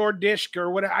restored disk or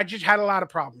whatever. I just had a lot of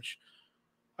problems.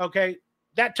 Okay.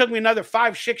 That took me another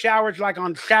 5-6 hours, like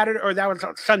on Saturday, or that was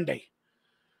on Sunday.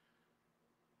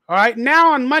 All right.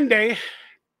 Now on Monday,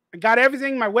 I got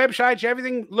everything, my websites,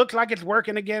 everything looks like it's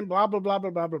working again, blah, blah, blah,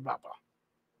 blah, blah, blah, blah, blah.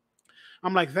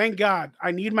 I'm like, thank God.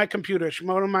 I need my computer. It's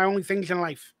one of my only things in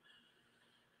life.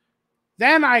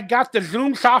 Then I got the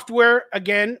Zoom software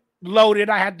again loaded.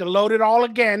 I had to load it all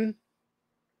again.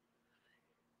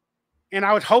 And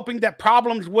I was hoping that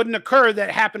problems wouldn't occur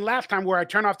that happened last time where I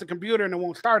turn off the computer and it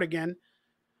won't start again.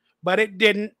 But it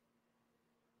didn't.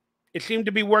 It seemed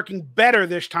to be working better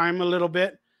this time a little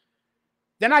bit.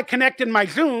 Then I connected my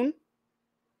Zoom.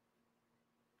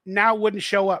 Now it wouldn't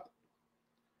show up.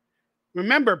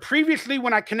 Remember, previously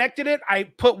when I connected it, I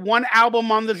put one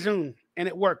album on the Zoom and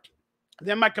it worked.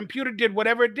 Then my computer did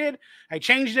whatever it did. I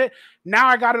changed it. Now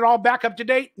I got it all back up to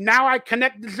date. Now I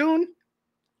connect the Zoom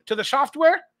to the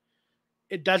software.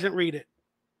 It doesn't read it.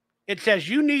 It says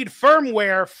you need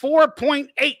firmware 4.8.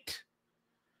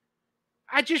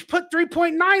 I just put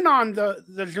 3.9 on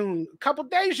the Zoom a couple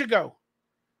days ago.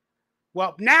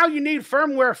 Well, now you need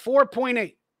firmware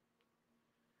 4.8.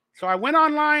 So I went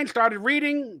online, started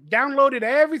reading, downloaded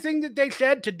everything that they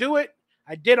said to do it.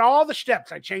 I did all the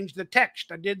steps. I changed the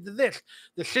text. I did this,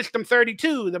 the System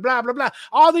 32, the blah, blah, blah.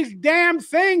 All these damn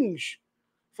things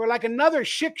for like another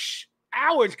 6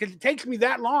 hours because it takes me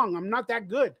that long. I'm not that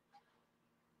good.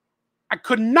 I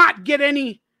could not get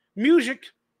any music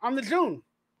on the Zoom.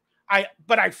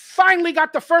 But I finally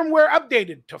got the firmware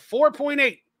updated to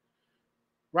 4.8.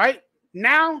 Right?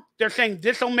 Now they're saying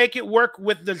this will make it work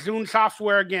with the Zoom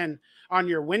software again on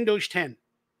your Windows 10.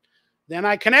 Then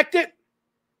I connect it.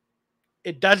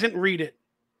 It doesn't read it.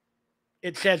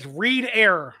 It says read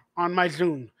error on my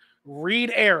Zoom.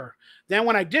 Read error. Then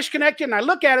when I disconnect it and I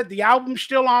look at it, the album's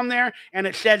still on there and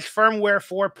it says firmware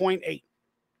 4.8.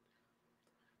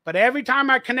 But every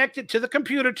time I connect it to the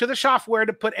computer, to the software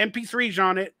to put MP3s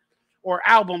on it or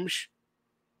albums,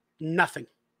 nothing.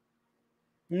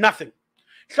 Nothing.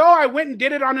 So I went and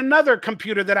did it on another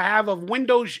computer that I have of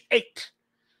Windows 8.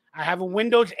 I have a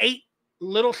Windows 8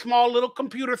 small little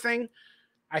computer thing.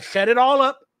 I set it all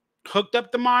up, hooked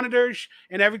up the monitors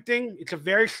and everything. It's a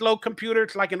very slow computer.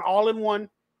 It's like an all-in-one.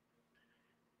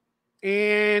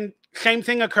 And same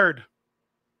thing occurred.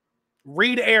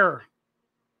 Read error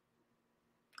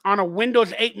on a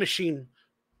Windows 8 machine.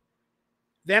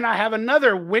 Then I have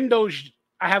another Windows,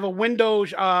 I have a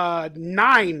Windows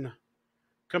 9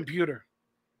 computer.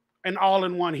 An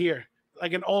all-in-one here.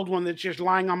 Like an old one that's just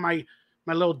lying on my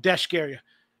little desk area.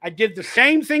 I did the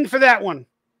same thing for that one.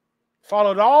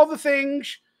 Followed all the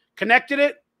things, connected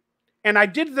it, and I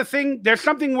did the thing. There's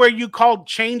something where you call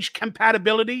change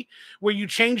compatibility, where you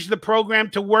change the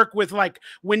program to work with like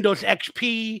Windows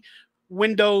XP,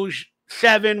 Windows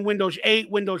 7, Windows 8,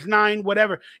 Windows 9,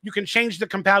 whatever. You can change the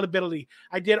compatibility.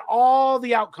 I did all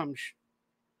the outcomes.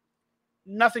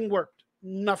 Nothing worked.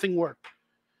 Nothing worked.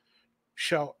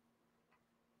 So,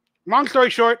 long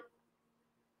story short,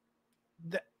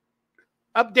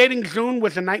 updating Zoom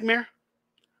was a nightmare.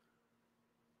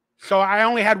 So I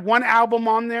only had one album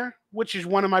on there, which is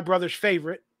one of my brother's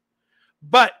favorite.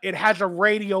 But it has a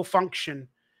radio function.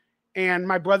 And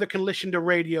my brother can listen to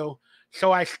radio.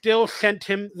 So I still sent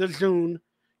him the Zoom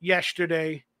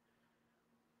yesterday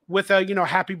with a,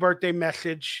 happy birthday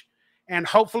message. And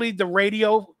hopefully the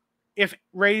radio,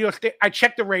 I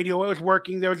checked the radio, it was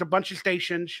working. There was a bunch of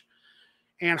stations.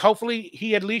 And hopefully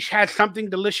he at least has something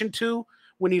to listen to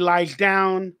when he lies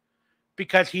down,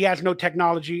 because he has no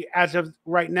technology as of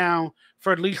right now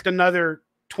for at least another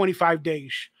 25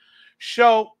 days.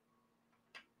 So,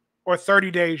 or 30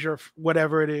 days or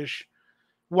whatever it is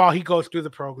while he goes through the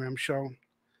program. So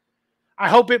I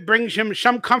hope it brings him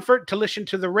some comfort to listen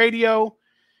to the radio.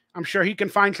 I'm sure he can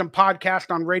find some podcasts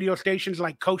on radio stations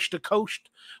like Coast to Coast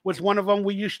was one of them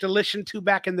we used to listen to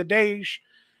back in the days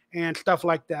and stuff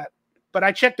like that. But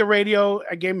I checked the radio.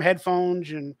 I gave him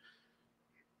headphones and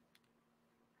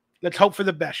let's hope for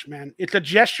the best, man. It's a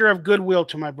gesture of goodwill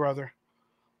to my brother.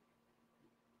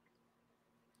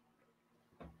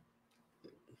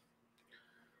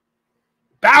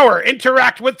 Bauer,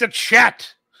 interact with the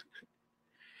chat.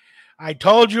 I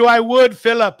told you I would,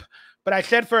 Philip, but I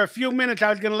said for a few minutes I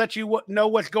was going to let you know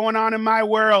what's going on in my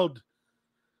world.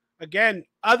 Again,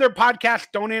 other podcasts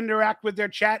don't interact with their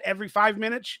chat every 5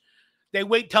 minutes. They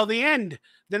wait till the end.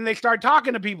 Then they start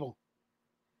talking to people.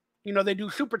 You know, they do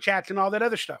super chats and all that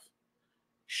other stuff.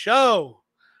 So,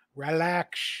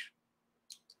 relax.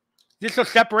 This will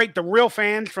separate the real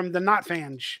fans from the not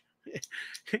fans.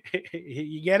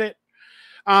 You get it?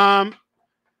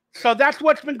 So that's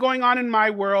what's been going on in my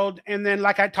world. And then,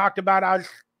 like I talked about, I was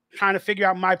trying to figure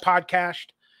out my podcast.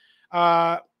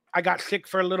 I got sick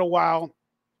for a little while,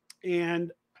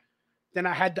 and then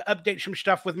I had to update some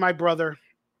stuff with my brother.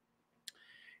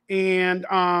 And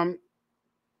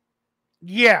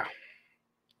yeah,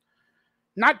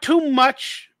 not too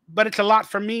much, but it's a lot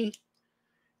for me.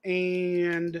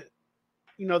 And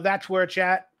you know, that's where it's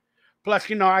at. Plus,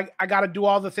 you know, I got to do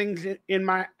all the things in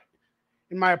my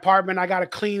apartment. I got to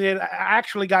clean it. I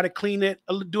actually got to clean it,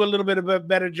 do a little bit of a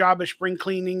better job of spring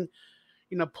cleaning.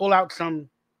 You know, pull out some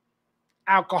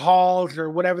alcohols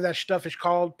or whatever that stuff is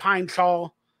called, Pine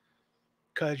Sol.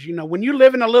 Because, you know, when you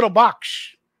live in a little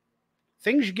box,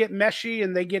 things get messy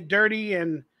and they get dirty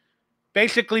and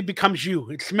basically becomes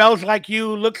you. It smells like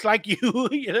you, looks like you,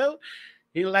 you know?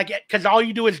 You like it because all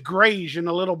you do is graze in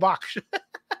a little box.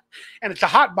 And it's a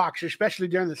hot box, especially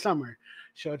during the summer.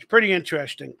 So it's pretty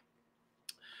interesting.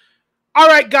 All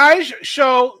right, guys.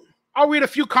 So I'll read a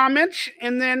few comments,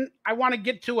 and then I want to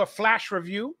get to a Flash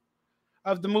review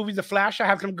of the movie The Flash. I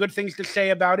have some good things to say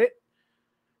about it.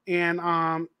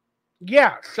 And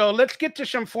yeah, so let's get to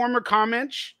some former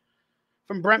comments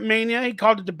from Brent Mania. He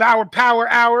called it the Bauer Power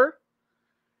Hour.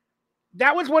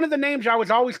 That was one of the names I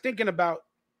was always thinking about.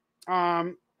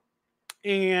 And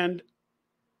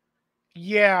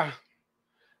yeah,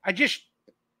 I just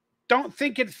don't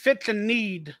think it fits a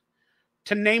need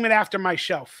to name it after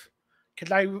myself,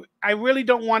 because I really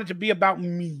don't want it to be about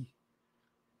me,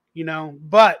 you know,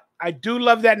 but I do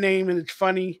love that name and it's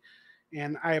funny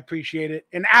and I appreciate it.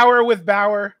 An Hour with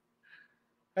Bauer.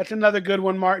 That's another good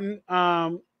one, Martin.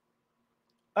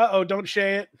 Uh-oh, don't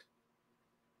say it.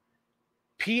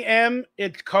 PM,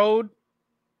 it's code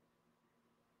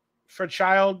for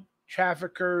child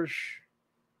traffickers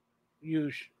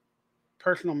use.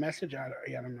 Personal message? I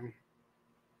don't know.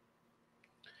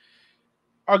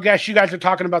 I guess you guys are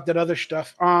talking about that other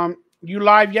stuff. You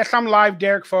live? Yes, I'm live,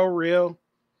 Derek, for real.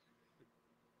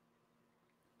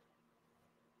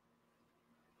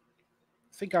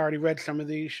 I think I already read some of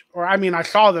these. Or, I mean, I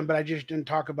saw them, but I just didn't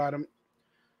talk about them.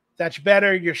 That's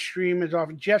better. Your stream is off.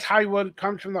 Jess Hollywood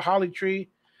comes from the holly tree.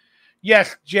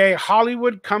 Yes, Jay,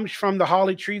 Hollywood comes from the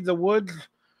holly tree. The woods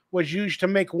was used to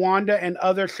make Wanda and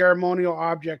other ceremonial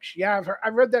objects. Yeah,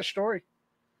 I've read that story.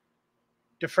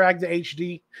 Defrag the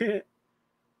HD.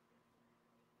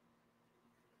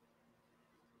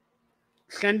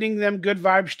 Sending them good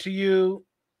vibes to you.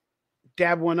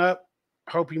 Dab one up.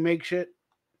 Hope he makes it.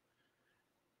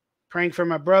 Praying for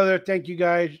my brother. Thank you,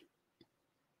 guys.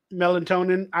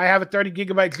 Melatonin. I have a 30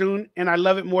 gigabyte Zune, and I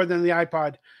love it more than the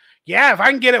iPod. Yeah, if I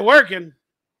can get it working.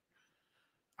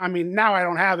 I mean, now I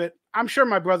don't have it. I'm sure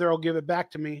my brother will give it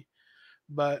back to me.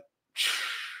 But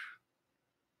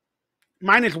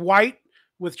mine is white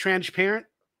with transparent.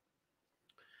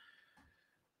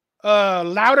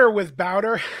 Louder with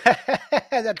Bowder.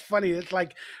 That's funny. It's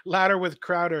like louder with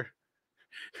Crowder.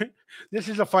 This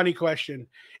is a funny question.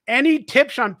 Any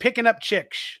tips on picking up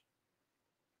chicks?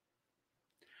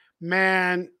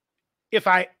 Man,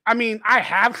 I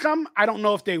have some. I don't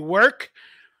know if they work.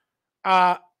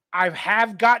 I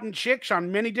have gotten chicks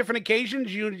on many different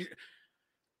occasions.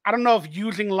 I don't know if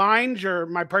using lines or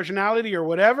my personality or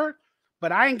whatever,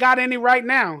 but I ain't got any right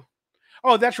now.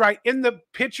 Oh, that's right. In the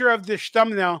picture of this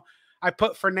thumbnail, I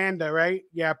put Fernanda, right?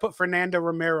 Yeah, I put Fernanda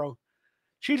Romero.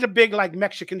 She's a big, like,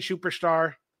 Mexican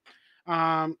superstar.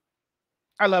 I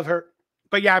love her.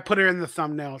 But yeah, I put her in the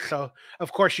thumbnail. So,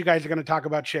 of course, you guys are going to talk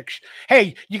about chicks.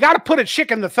 Hey, you got to put a chick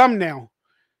in the thumbnail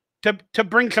to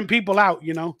bring some people out,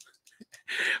 you know?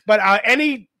 But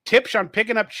any tips on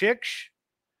picking up chicks?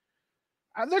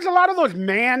 There's a lot of those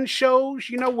man shows,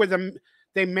 you know, where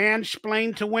they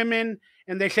mansplain to women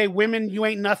and they say, women, you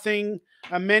ain't nothing.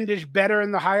 Men is better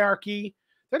in the hierarchy.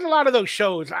 There's a lot of those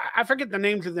shows. I forget the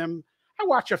names of them. I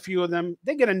watch a few of them.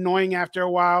 They get annoying after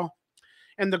a while.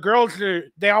 And the girls,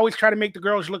 they always try to make the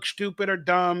girls look stupid or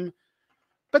dumb.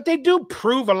 But they do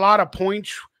prove a lot of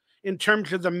points in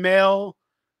terms of the male,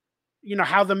 you know,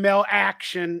 how the male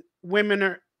acts, and women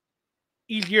are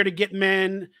easier to get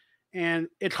men and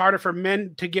it's harder for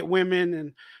men to get women.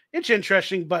 And it's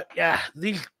interesting. But yeah,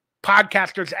 these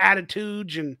podcasters'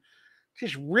 attitudes and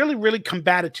just really, really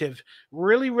combative,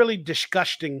 really, really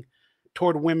disgusting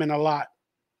toward women a lot.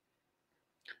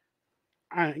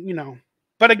 You know.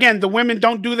 But again, the women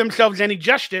don't do themselves any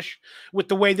justice with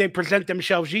the way they present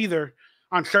themselves either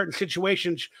on certain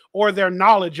situations or their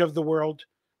knowledge of the world.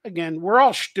 Again, we're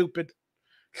all stupid.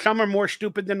 Some are more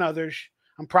stupid than others.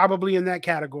 I'm probably in that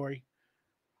category.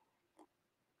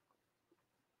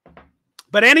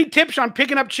 But any tips on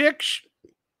picking up chicks?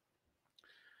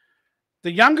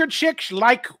 The younger chicks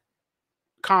like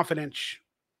confidence.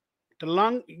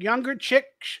 The younger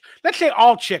chicks, let's say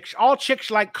all chicks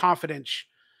like confidence.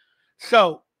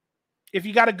 So if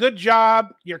you got a good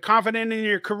job, you're confident in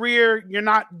your career, you're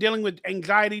not dealing with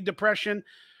anxiety, depression,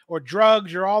 or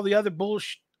drugs, or all the other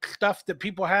bullshit stuff that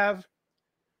people have.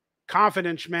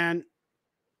 Confidence, man.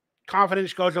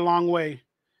 Confidence goes a long way.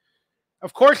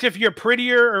 Of course, if you're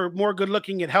prettier or more good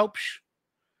looking, it helps.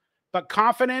 But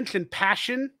confidence and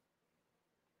passion,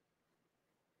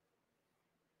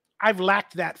 I've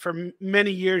lacked that for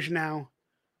many years now.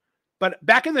 But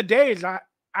back in the days, I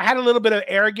had a little bit of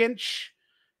arrogance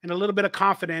and a little bit of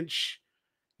confidence.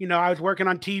 You know, I was working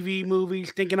on TV,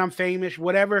 movies, thinking I'm famous,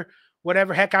 whatever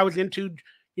heck I was into,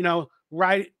 you know,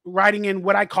 riding in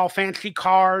what I call fancy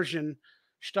cars and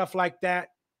stuff like that.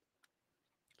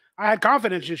 I had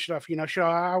confidence and stuff, you know, so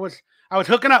I was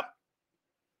hooking up.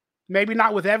 Maybe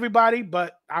not with everybody,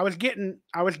 but I was getting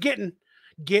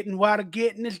what I'm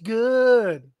getting is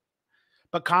good.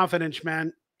 But confidence,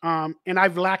 man. And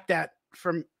I've lacked that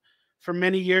for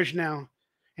many years now.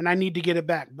 And I need to get it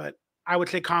back. But I would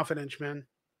say confidence, man.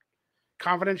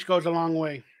 Confidence goes a long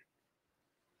way.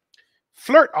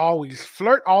 Flirt always.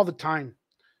 Flirt all the time.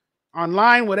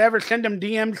 Online, whatever, send them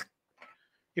DMs.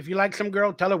 If you like some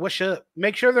girl, tell her what's up.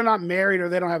 Make sure they're not married or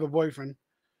they don't have a boyfriend.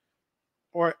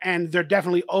 And they're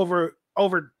definitely over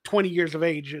 20 years of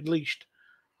age at least.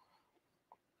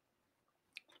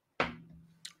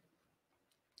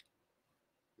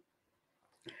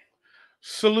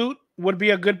 Salute would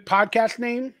be a good podcast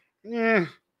name. Yeah.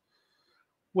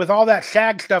 With all that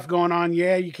SAG stuff going on,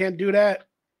 yeah, you can't do that.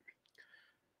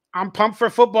 I'm pumped for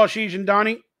football season,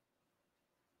 Donnie.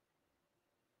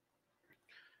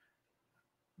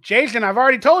 Jason, I've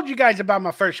already told you guys about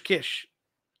my first kiss.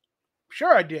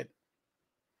 Sure I did.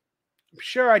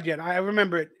 Sure I did. I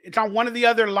remember it. It's on one of the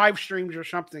other live streams or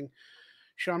something.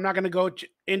 So I'm not going to go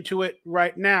into it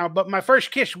right now. But my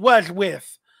first kiss was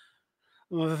with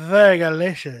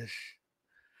Vegalicious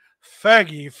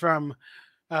Fergie from,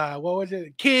 what was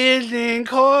it? Kids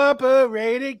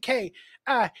Incorporated. KIDS.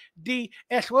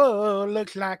 Whoa,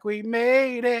 looks like we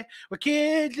made it. We're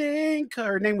Kids Inc.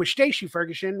 Her name was Stacy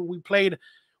Ferguson. We played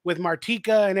with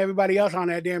Martika and everybody else on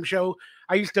that damn show.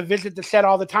 I used to visit the set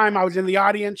all the time. I was in the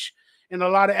audience in a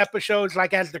lot of episodes,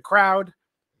 like as the crowd.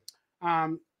 I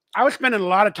was spending a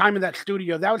lot of time in that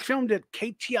studio. That was filmed at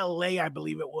KTLA, I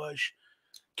believe it was.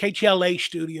 KTLA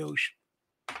Studios.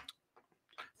 I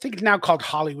think it's now called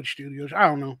Hollywood Studios. I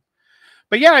don't know.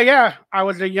 But yeah. I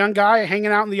was a young guy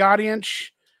hanging out in the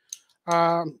audience.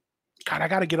 God, I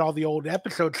got to get all the old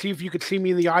episodes. See if you could see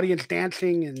me in the audience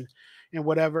dancing and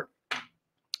whatever.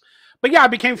 But yeah, I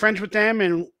became friends with them,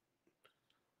 and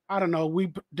I don't know.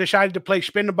 We decided to play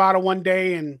spin the bottle one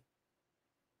day, and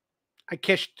I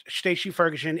kissed Stacy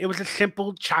Ferguson. It was a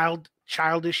simple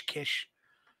childish kiss,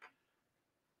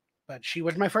 but she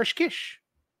was my first kiss.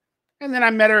 And then I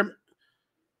met her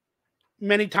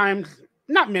many times,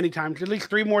 not many times, at least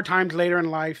 3 more times later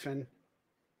in life, and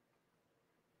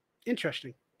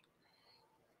interesting.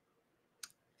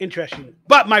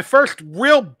 But my first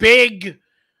real big,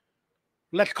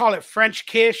 let's call it French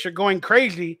kiss or going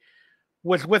crazy,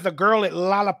 was with a girl at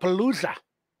Lollapalooza.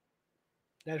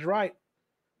 That's right.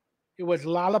 It was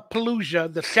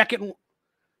Lollapalooza, the second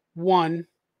one.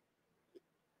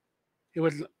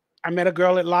 I met a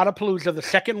girl at Lollapalooza, the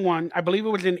second one. I believe it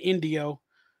was in Indio.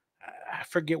 I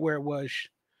forget where it was.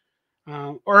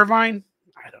 Irvine?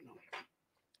 I don't know.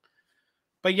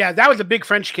 But yeah, that was a big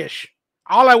French kiss.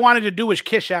 All I wanted to do was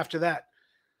kiss after that.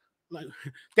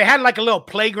 They had like a little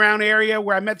playground area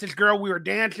where I met this girl. We were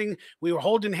dancing. We were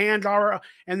holding hands.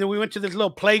 And then we went to this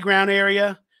little playground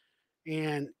area.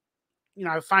 And, you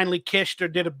know, I finally kissed her,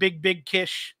 did a big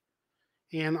kiss.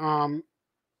 And,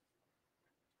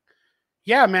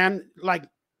 yeah, man, like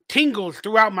tingles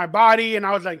throughout my body. And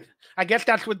I was like, I guess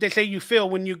that's what they say you feel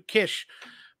when you kiss.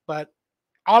 But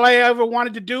all I ever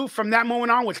wanted to do from that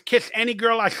moment on was kiss any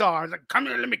girl I saw. I was like, come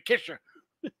here, let me kiss her.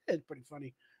 It's pretty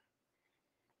funny.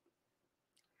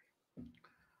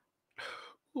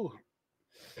 Ooh.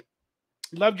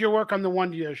 Loved your work on the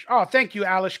One Years. Oh, thank you,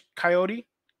 Alice Coyote.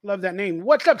 Love that name.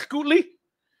 What's up, Scootley?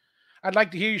 I'd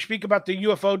like to hear you speak about the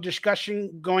UFO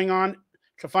discussion going on.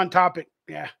 It's a fun topic.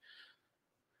 Yeah.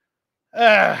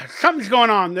 Something's going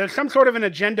on. There's some sort of an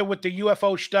agenda with the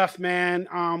UFO stuff, man.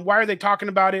 Why are they talking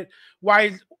about it? Why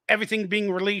is everything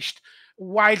being released?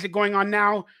 Why is it going on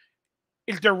now?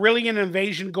 Is there really an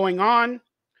invasion going on?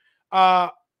 Uh,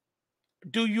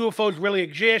 do UFOs really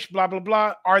exist? Blah blah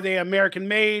blah. Are they American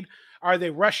made? Are they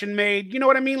Russian made? You know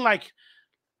what I mean? Like,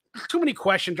 too many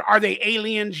questions. Are they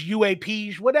aliens,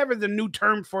 UAPs, whatever the new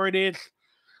term for it is?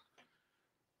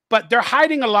 But they're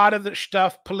hiding a lot of the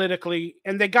stuff politically,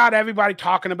 and they got everybody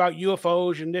talking about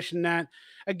UFOs and this and that.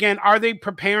 Again, are they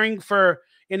preparing for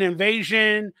an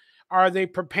invasion? Are they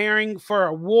preparing for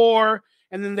a war?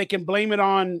 And then they can blame it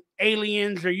on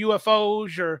aliens or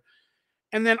UFOs, or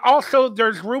and then also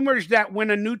there's rumors that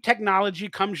when a new technology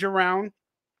comes around,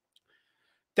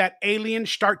 that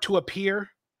aliens start to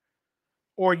appear,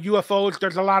 or UFOs,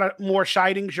 there's a lot of more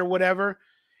sightings or whatever.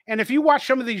 And if you watch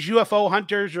some of these UFO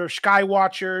hunters or sky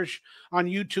watchers on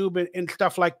YouTube and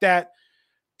stuff like that,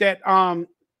 that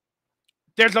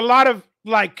there's a lot of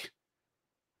like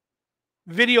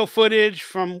video footage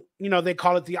from, they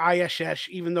call it the ISS,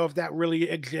 even though if that really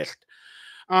exists.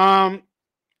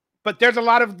 But there's a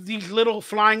lot of these little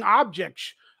flying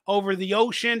objects over the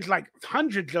oceans, like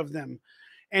hundreds of them.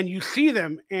 And you see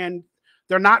them, and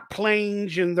they're not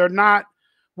planes, and they're not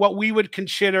what we would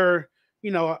consider,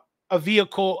 a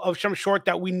vehicle of some sort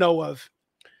that we know of.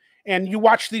 And you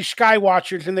watch these sky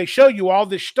watchers, and they show you all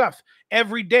this stuff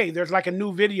every day. There's like a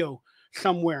new video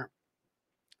somewhere.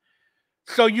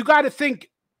 So you got to think,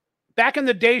 back in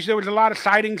the days, there was a lot of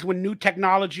sightings when new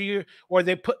technology, or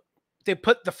they put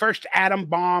the first atom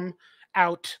bomb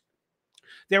out.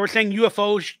 They were saying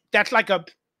UFOs, that's like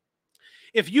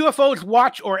if UFOs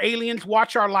watch, or aliens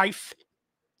watch our life,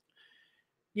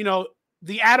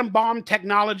 the atom bomb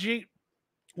technology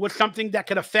was something that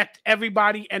could affect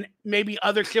everybody and maybe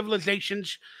other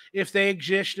civilizations if they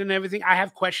exist and everything. I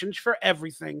have questions for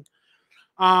everything.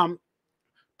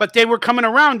 But they were coming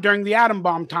around during the atom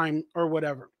bomb time or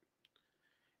whatever.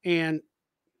 And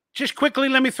just quickly,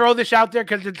 let me throw this out there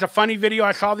because it's a funny video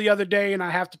I saw the other day and I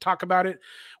have to talk about it.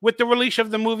 With the release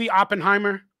of the movie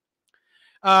Oppenheimer,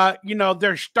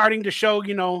 they're starting to show,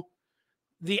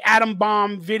 the atom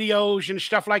bomb videos and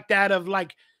stuff like that of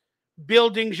like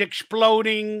buildings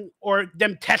exploding or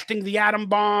them testing the atom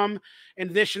bomb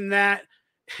and this and that.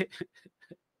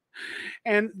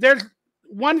 And there's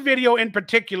one video in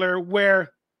particular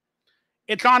where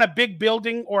it's on a big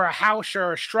building or a house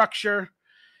or a structure,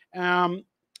 and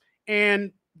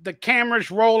the camera's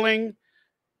rolling.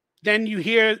 Then you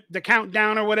hear the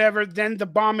countdown or whatever. Then the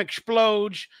bomb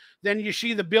explodes. Then you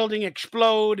see the building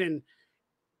explode, and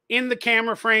in the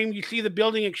camera frame, you see the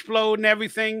building explode and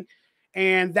everything.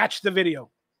 And that's the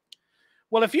video.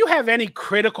 Well, if you have any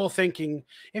critical thinking,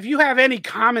 if you have any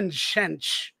common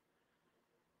sense,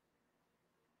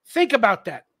 think about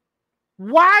that.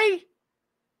 Why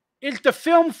is the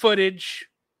film footage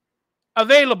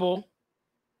available,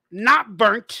 not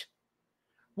burnt?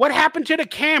 What happened to the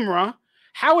camera?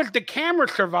 How does the camera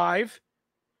survive?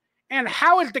 And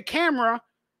how is the camera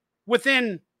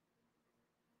within,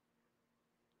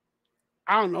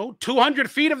 I don't know, 200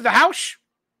 feet of the house?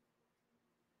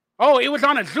 Oh, it was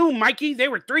on a Zoom, Mikey. They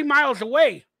were 3 miles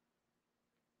away.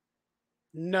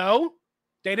 No,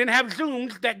 they didn't have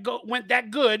Zooms that went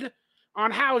that good on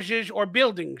houses or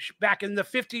buildings back in the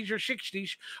 50s or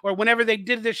 60s or whenever they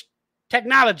did this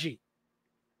technology.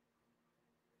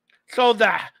 So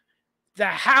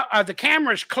the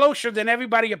camera is closer than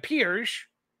everybody appears.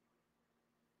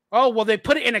 Oh, well, they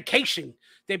put it in a casing.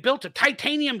 They built a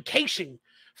titanium casing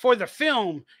for the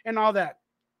film and all that.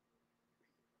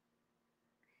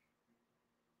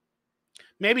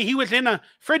 Maybe he was in a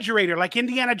refrigerator like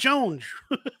Indiana Jones.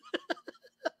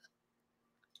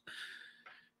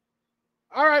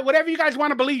 All right, whatever you guys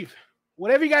want to believe.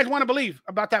 Whatever you guys want to believe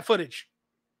about that footage.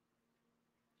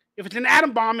 If it's an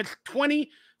atom bomb, it's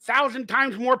 20,000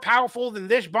 times more powerful than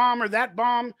this bomb or that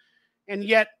bomb. And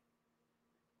yet,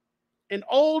 an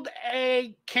old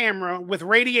camera with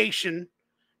radiation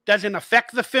doesn't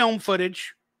affect the film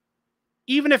footage.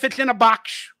 Even if it's in a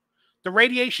box, the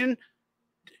radiation,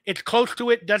 it's close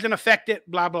to it, doesn't affect it,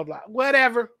 blah, blah, blah.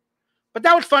 Whatever. But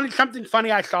that was funny. Something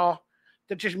funny I saw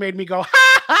that just made me go,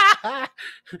 ha, ha, ha.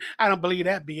 I don't believe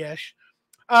that BS.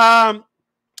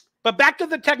 But back to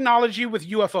the technology with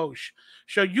UFOs.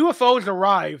 So UFOs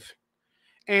arrive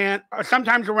and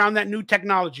sometimes around that new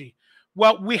technology.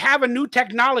 Well, we have a new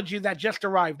technology that just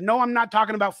arrived. No, I'm not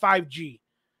talking about 5G.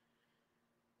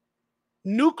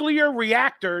 Nuclear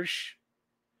reactors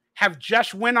have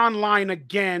just went online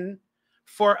again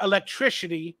for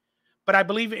electricity, but I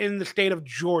believe in the state of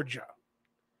Georgia.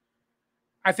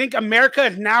 I think America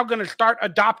is now going to start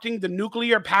adopting the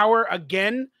nuclear power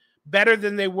again, better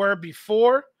than they were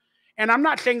before. And I'm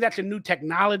not saying that's a new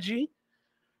technology,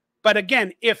 but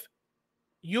again, if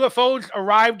UFOs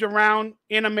arrived around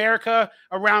in America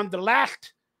around the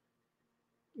last,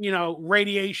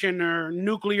 radiation or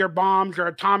nuclear bombs or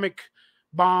atomic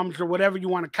bombs or whatever you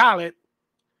want to call it.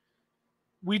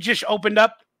 We just opened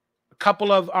up a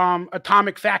couple of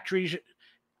atomic factories,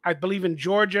 I believe in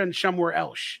Georgia and somewhere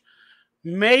else.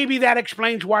 Maybe that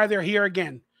explains why they're here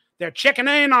again. They're checking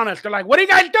in on us. They're like, what are you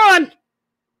guys doing?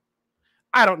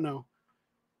 I don't know.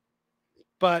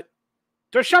 But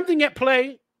there's something at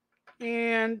play,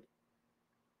 and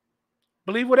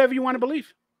believe whatever you want to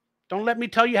believe. Don't let me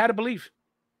tell you how to believe.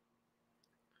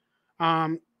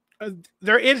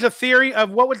 There is a theory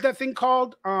of, what was that thing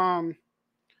called? Where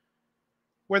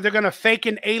they're going to fake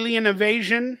an alien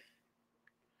invasion.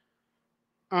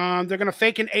 They're going to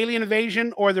fake an alien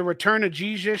invasion or the return of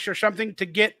Jesus or something to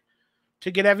get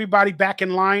everybody back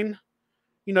in line,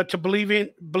 to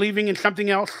believing in something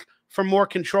else for more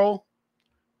control.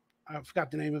 I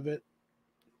forgot the name of it.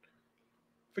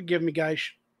 Forgive me, guys.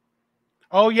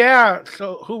 Oh, yeah.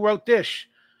 So who wrote this?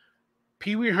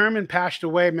 Pee Wee Herman passed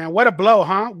away, man. What a blow,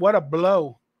 huh? What a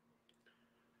blow.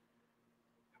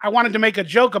 I wanted to make a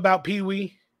joke about Pee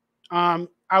Wee. I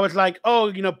was like,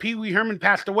 oh, Pee Wee Herman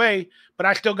passed away, but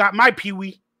I still got my Pee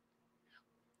Wee.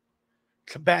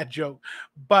 It's a bad joke.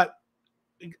 But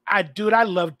I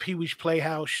loved Pee Wee's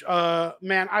Playhouse.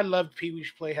 Man, I loved Pee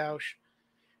Wee's Playhouse.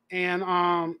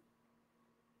 And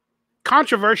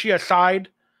controversy aside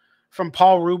from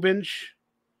Paul Rubens,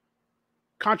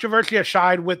 controversy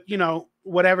aside with,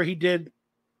 whatever he did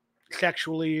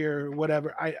sexually or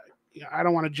whatever, I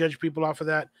don't want to judge people off of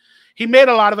that. He made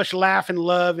a lot of us laugh and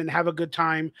love and have a good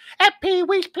time at Pee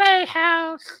Wee's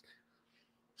Playhouse.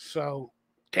 So,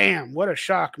 damn, what a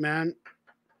shock, man.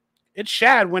 It's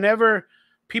sad whenever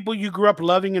people you grew up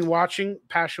loving and watching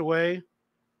pass away.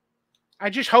 I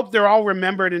just hope they're all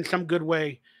remembered in some good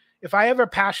way. If I ever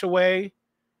pass away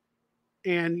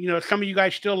and, some of you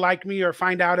guys still like me or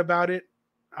find out about it,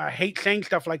 I hate saying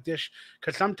stuff like this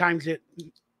because sometimes it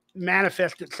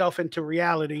manifests itself into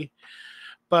reality.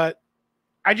 But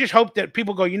I just hope that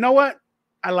people go, you know what?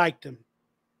 I liked him.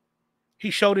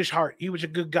 He showed his heart. He was a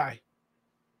good guy.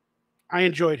 I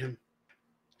enjoyed him.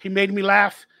 He made me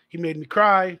laugh. He made me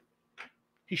cry.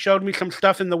 He showed me some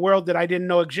stuff in the world that I didn't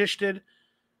know existed.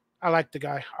 I like the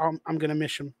guy. I'm going to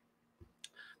miss him.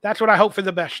 That's what I hope for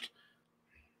the best.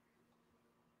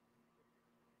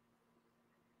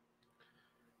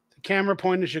 The camera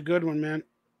point is a good one, man.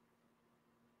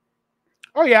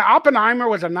 Oh, yeah, Oppenheimer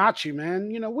was a Nazi, man.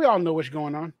 We all know what's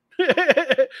going on.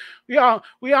 we all.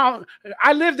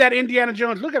 I live that Indiana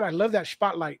Jones. Look at that. I love that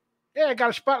spotlight. Yeah, I got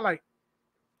a spotlight.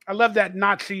 I love that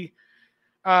Nazi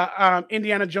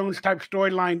Indiana Jones type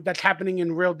storyline that's happening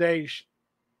in real days.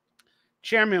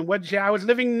 Chairman, what'd you say? I was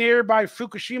living nearby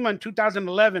Fukushima in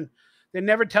 2011. They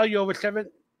never tell you over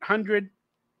 700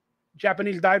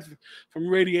 Japanese died from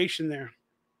radiation there.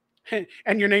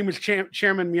 And your name is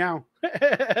Chairman Meow.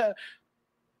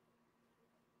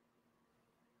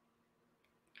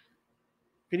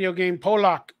 Video game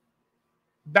Polak.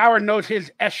 Bauer knows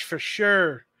his S for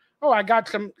sure. Oh, I got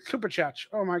some super chats.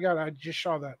 Oh my God, I just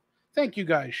saw that. Thank you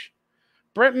guys.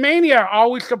 Brent Mania,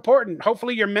 always supporting.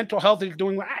 Hopefully your mental health is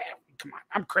doing well. Come on,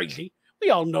 I'm crazy. We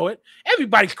all know it.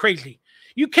 Everybody's crazy.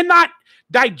 You cannot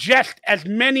digest as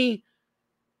many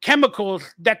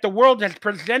chemicals that the world has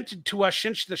presented to us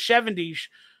since the 70s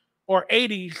or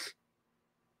 80s,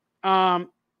 and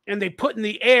they put in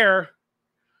the air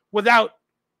without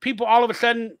people all of a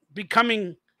sudden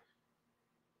becoming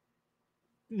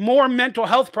more mental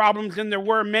health problems than there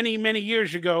were many, many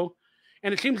years ago.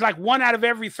 And it seems like 1 out of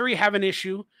every 3 have an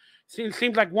issue. It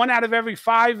seems like 1 out of every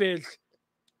 5 is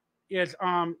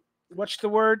what's the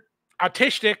word?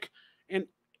 Autistic. And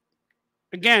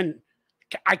again,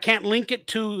 I can't link it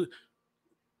to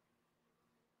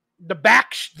the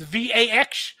VAX, the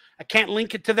VAX. I can't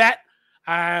link it to that.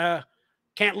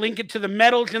 Can't link it to the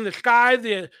metals in the sky,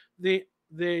 the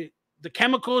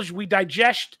chemicals we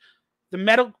digest,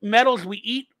 the metals we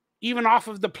eat, even off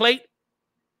of the plate.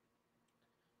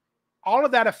 All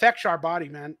of that affects our body,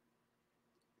 man.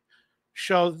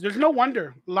 So there's no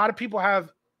wonder a lot of people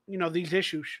have, these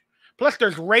issues. Plus,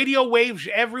 there's radio waves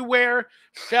everywhere,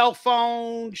 cell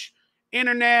phones,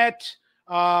 internet,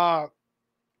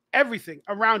 everything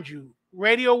around you.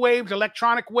 Radio waves,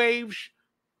 electronic waves.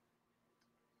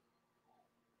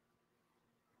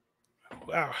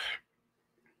 Wow.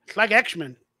 It's like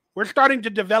X-Men. We're starting to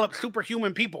develop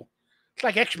superhuman people. It's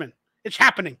like X-Men. It's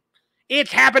happening.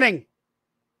 It's happening.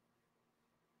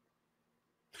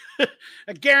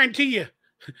 I guarantee you.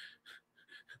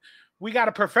 We got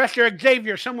a Professor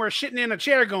Xavier somewhere sitting in a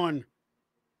chair going,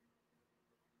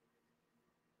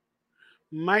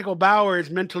 Michael Bauer is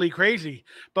mentally crazy,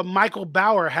 but Michael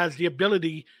Bauer has the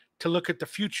ability to look at the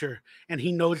future and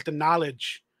he knows the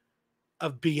knowledge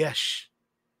of BS.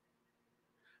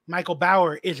 Michael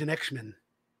Bauer is an X-Men.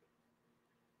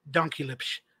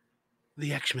 DonkeyLips,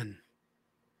 the X-Men.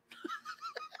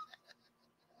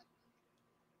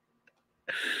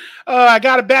 I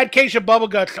got a bad case of bubble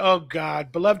guts. Oh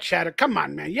God, beloved chatter. Come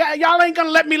on, man. Yeah, y'all ain't gonna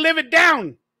let me live it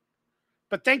down.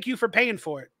 But thank you for paying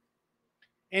for it.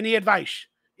 Any advice?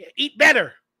 Eat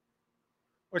better.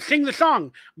 Or sing the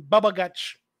song. Bubble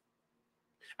guts.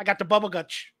 I got the bubble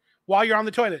guts. While you're on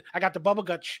the toilet, I got the bubble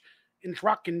guts. And it's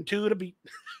rocking to the beat.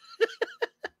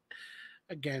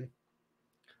 Again.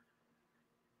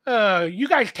 You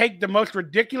guys take the most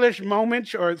ridiculous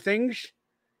moments or things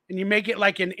and you make it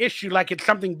like an issue, like it's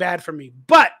something bad for me.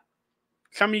 But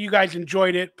some of you guys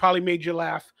enjoyed it, probably made you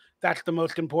laugh. That's the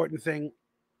most important thing.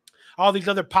 All these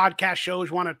other podcast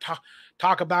shows want to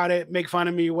talk about it, make fun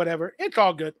of me, whatever. It's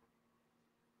all good.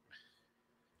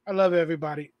 I love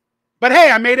everybody. But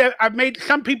hey, I've made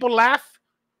some people laugh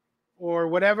or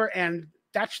whatever, and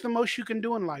that's the most you can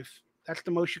do in life. That's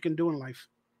the most you can do in life.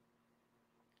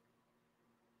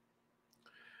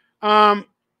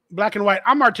 Black and white.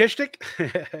 I'm artistic.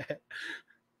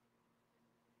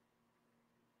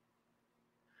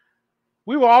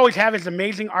 We will always have his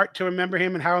amazing art to remember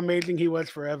him and how amazing he was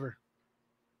forever.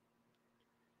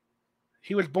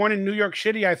 He was born in New York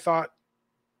City, I thought.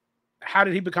 How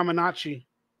did he become a Nazi?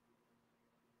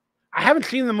 I haven't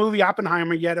seen the movie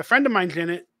Oppenheimer yet. A friend of mine's in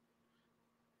it.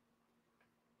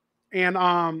 And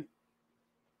I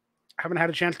haven't had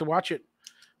a chance to watch it.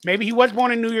 Maybe he was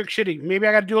born in New York City. Maybe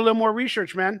I got to do a little more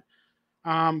research, man.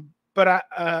 But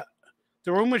the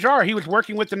rumors are he was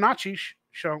working with the Nazis.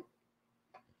 So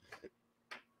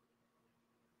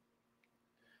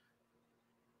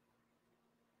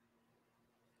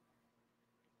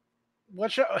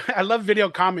I love video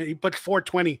comment. He puts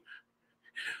 420.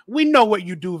 We know what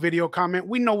you do, video comment.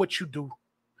 We know what you do.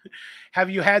 Have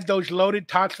you had those loaded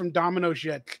tots from Domino's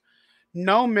yet?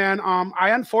 No, man. I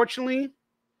unfortunately,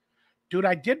 dude,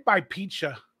 I did buy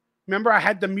pizza. Remember, I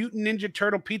had the Mutant Ninja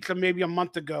Turtle pizza maybe a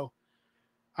month ago.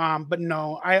 But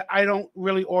no, I don't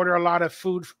really order a lot of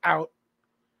food out.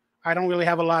 I don't really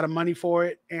have a lot of money for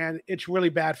it, and it's really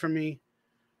bad for me.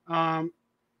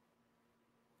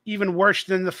 Even worse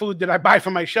than the food that I buy for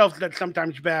myself. That's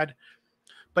sometimes bad.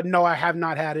 But no, I have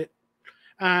not had it.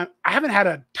 I haven't had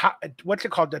a what's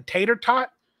it called, the tater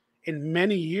tot, in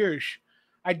many years.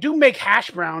 I do make hash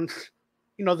browns,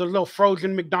 you know, the little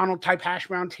frozen McDonald's type hash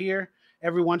browns here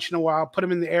every once in a while. Put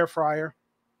them in the air fryer.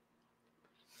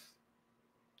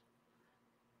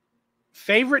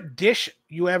 Favorite dish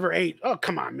you ever ate? Oh,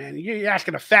 come on, man. You're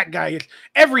asking a fat guy.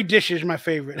 Every dish is my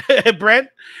favorite, Brent.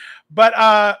 But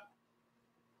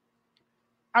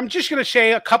I'm just going to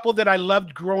say a couple that I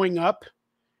loved growing up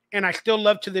and I still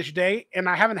love to this day. And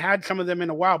I haven't had some of them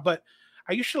in a while, but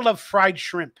I used to love fried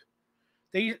shrimp.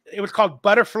 It was called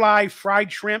butterfly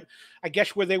fried shrimp, I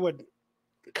guess, where they would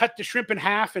cut the shrimp in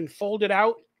half and fold it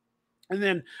out and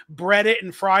then bread it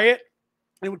and fry it.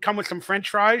 It would come with some French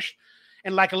fries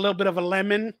and like a little bit of a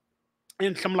lemon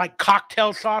and some like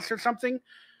cocktail sauce or something.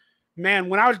 Man,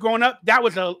 when I was growing up, that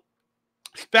was a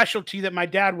specialty that my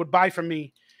dad would buy for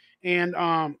me. And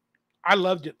I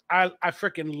loved it. I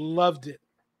freaking loved it.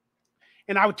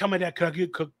 And I would tell my dad, could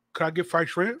I get fried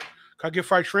shrimp? Could I get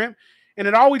fried shrimp? And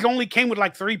it always only came with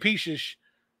like 3 pieces,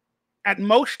 at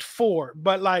most 4.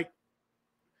 But like,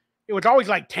 it was always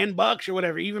like $10 or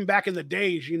whatever, even back in the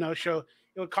days, you know. So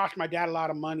it would cost my dad a lot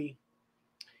of money.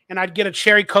 And I'd get a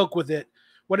cherry Coke with it.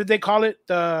 What did they call it?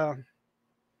 The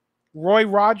Roy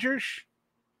Rogers?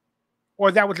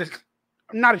 Or that was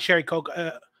not a cherry Coke,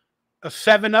 a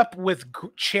 7-Up with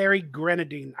cherry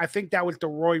grenadine. I think that was the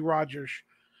Roy Rogers.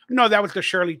 No, that was the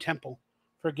Shirley Temple.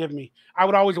 Forgive me. I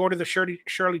would always order the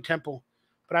Shirley Temple.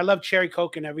 But I love cherry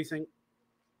Coke and everything.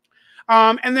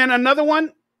 And then another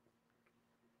one,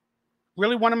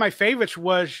 really one of my favorites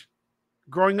was,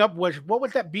 growing up, was, what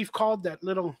was that beef called? That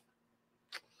little,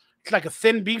 it's like a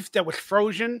thin beef that was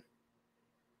frozen.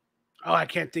 Oh, I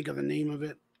can't think of the name of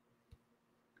it.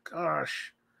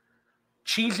 Gosh.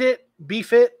 Cheese it,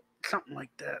 beef it, something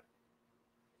like that.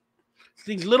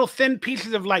 These little thin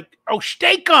pieces of like, oh,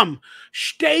 steak-em.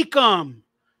 Steak-em.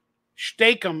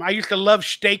 Steak-em. I used to love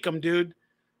steak-em, dude.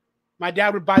 My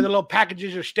dad would buy the little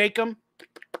packages of steak-em,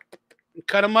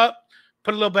 cut them up,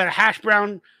 put a little bit of hash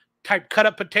brown type cut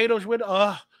up potatoes with.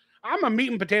 I'm a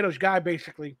meat and potatoes guy,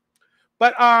 basically.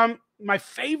 But my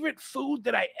favorite food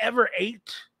that I ever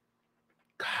ate,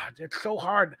 God, it's so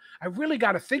hard. I really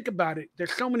got to think about it.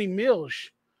 There's so many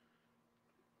meals.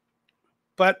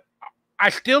 But I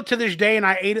still to this day, and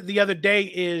I ate it the other day,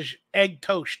 is egg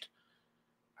toast.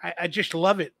 I just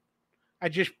love it. I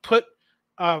just put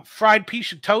a fried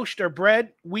piece of toast or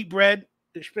bread, wheat bread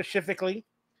specifically,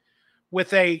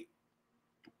 with a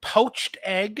poached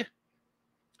egg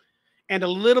and a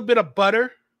little bit of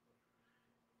butter,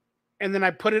 and then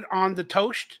I put it on the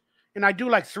toast. And I do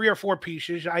like 3 or 4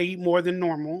 pieces. I eat more than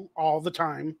normal all the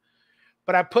time,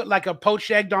 but I put like a poached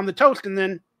egg on the toast, and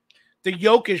then the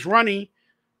yolk is runny,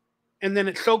 and then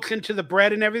it soaks into the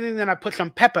bread and everything. Then I put some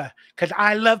pepper because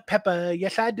I love pepper.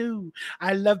 Yes, I do.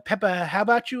 I love pepper. How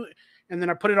about you? And then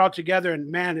I put it all together, and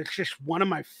man, it's just one of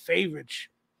my favorites.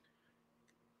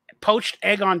 Poached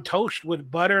egg on toast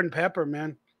with butter and pepper,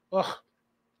 man. Oh,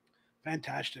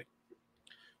 fantastic.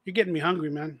 You're getting me hungry,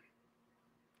 man.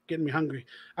 Getting me hungry.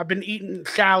 I've been eating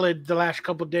salad the last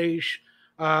couple of days.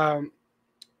 What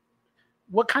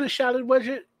kind of salad was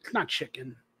it? It's not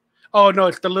chicken. Oh, no,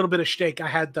 it's the little bit of steak. I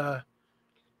had the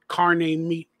carne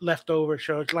meat left over,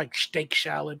 so it's like steak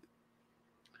salad.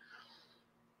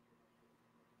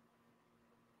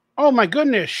 Oh, my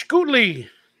goodness. Scootley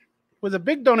with a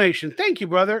big donation. Thank you,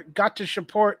 brother. Got to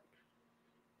support.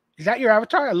 Is that your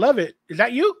avatar? I love it. Is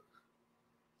that you?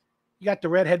 You got the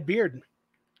redhead beard.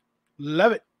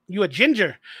 Love it. You a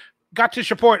ginger. Got to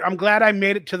support. I'm glad I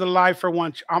made it to the live for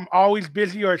once. I'm always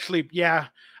busy or asleep. Yeah.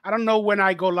 I don't know when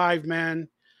I go live, man.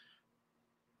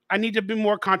 I need to be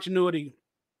more continuity.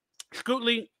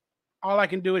 Scootley, all I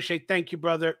can do is say thank you,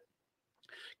 brother.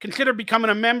 Consider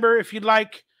becoming a member if you'd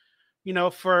like. You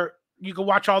know, you can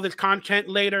watch all this content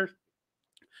later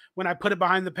when I put it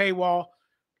behind the paywall.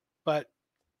 But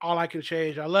all I can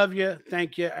say is I love you,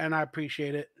 thank you, and I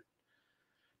appreciate it.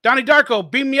 Donnie Darko,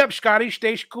 beam me up, Scotty.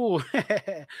 Stay cool.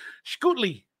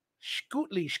 Scootley.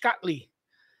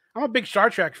 I'm a big Star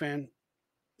Trek fan.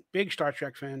 Big Star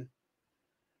Trek fan.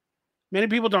 Many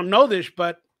people don't know this,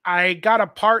 but I got a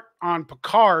part on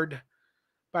Picard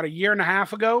about 1.5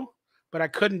 years ago, but I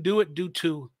couldn't do it due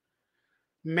to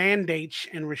mandates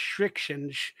and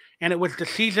restrictions. And it was the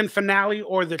season finale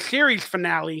or the series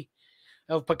finale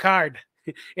of Picard.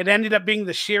 It ended up being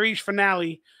the series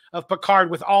finale of Picard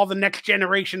with all the Next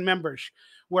Generation members,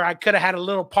 where I could have had a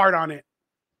little part on it.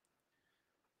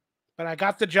 But I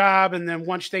got the job, and then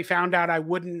once they found out I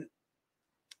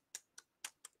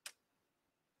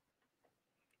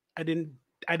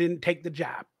didn't take the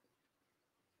job.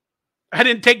 I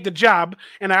didn't take the job,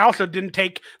 and I also didn't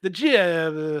take the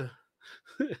job.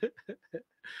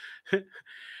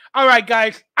 All right,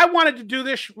 guys. I wanted to do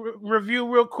this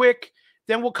review real quick.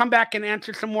 Then we'll come back and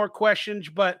answer some more questions.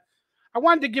 But I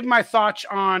wanted to give my thoughts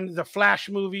on the Flash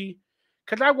movie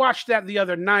because I watched that the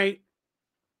other night,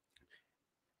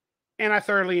 and I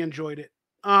thoroughly enjoyed it.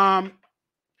 I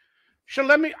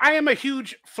am a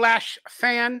huge Flash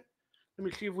fan. Let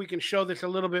me see if we can show this a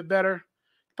little bit better.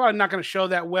 Probably not going to show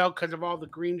that well because of all the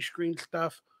green screen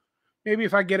stuff. Maybe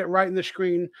if I get it right in the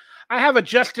screen. I have a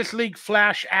Justice League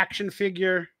Flash action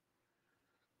figure.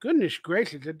 Goodness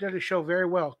gracious, it doesn't show very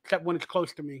well, except when it's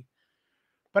close to me.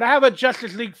 But I have a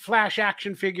Justice League Flash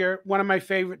action figure, one of my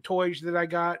favorite toys that I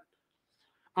got.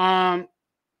 I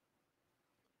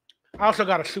also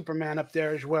got a Superman up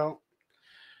there as well.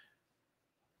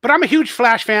 But I'm a huge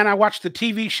Flash fan. I watched the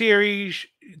TV series,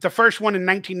 the first one in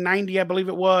 1990, I believe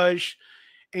it was.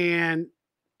 And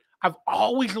I've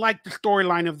always liked the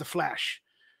storyline of the Flash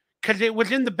because it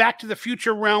was in the Back to the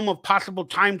Future realm of possible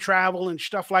time travel and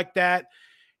stuff like that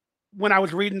when I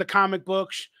was reading the comic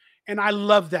books. And I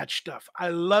love that stuff. I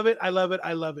love it. I love it.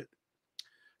 I love it.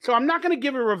 So I'm not going to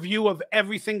give a review of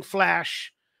everything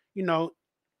Flash, you know,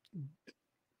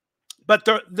 but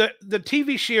the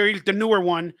TV series, the newer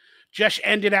one, just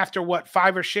ended after what,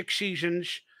 5 or 6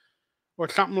 seasons or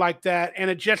something like that. And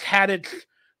it just had its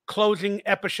closing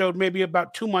episode maybe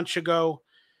about 2 months ago.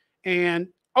 And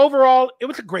overall, it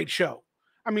was a great show.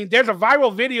 I mean, there's a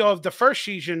viral video of the first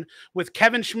season with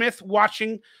Kevin Smith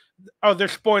watching. Oh,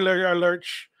 there's spoiler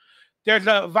alerts. There's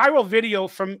a viral video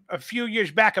from a few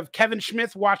years back of Kevin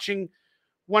Smith watching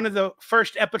one of the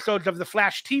first episodes of the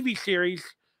Flash TV series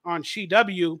on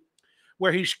CW,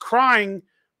 where he's crying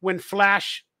when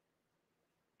Flash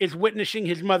is witnessing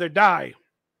his mother die.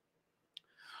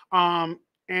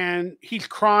 And he's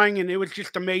crying, and it was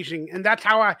just amazing. And that's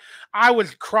how I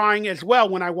was crying as well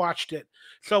when I watched it.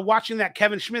 So watching that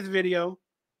Kevin Smith video,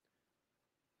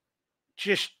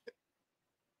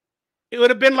 it would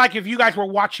have been like if you guys were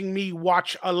watching me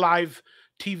watch a live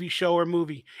TV show or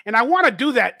movie. And I want to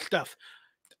do that stuff.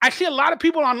 I see a lot of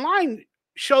people online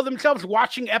show themselves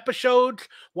watching episodes,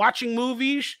 watching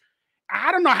movies.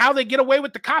 I don't know how they get away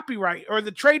with the copyright or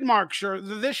the trademarks or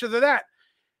the this or the that.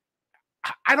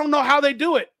 I don't know how they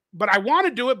do it. but I want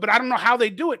to do it, but I don't know how they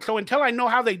do it. So until I know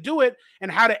how they do it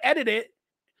and how to edit it,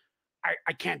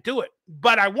 I can't do it.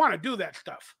 But I want to do that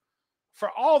stuff for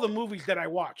all the movies that I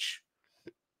watch.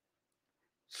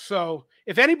 So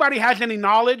if anybody has any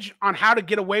knowledge on how to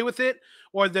get away with it,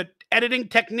 or the editing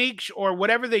techniques or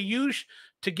whatever they use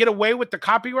to get away with the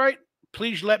copyright,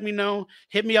 please let me know.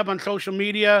 Hit me up on social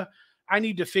media. I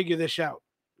need to figure this out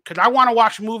because I want to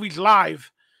watch movies live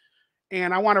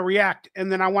and I want to react. And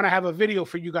then I want to have a video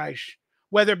for you guys,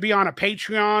 whether it be on a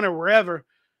Patreon or wherever,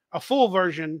 a full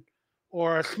version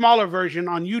or a smaller version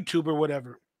on YouTube or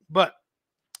whatever. But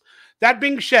that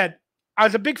being said, I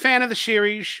was a big fan of the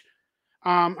series.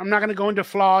 I'm not going to go into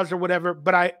flaws or whatever,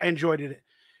 but I enjoyed it.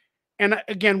 And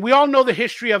again, we all know the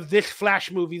history of this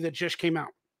Flash movie that just came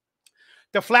out.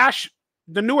 The Flash,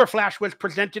 the newer Flash, was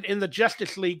presented in the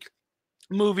Justice League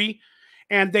movie,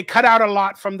 and they cut out a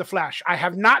lot from the Flash. I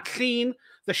have not seen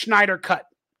the Snyder cut.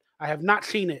 I have not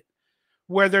seen it,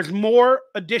 where there's more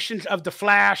editions of the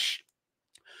Flash,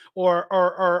 or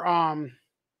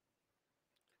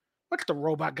what's the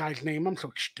robot guy's name? I'm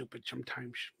so stupid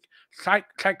sometimes.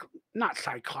 Not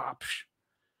Cyclops.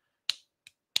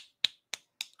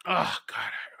 Oh,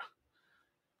 God.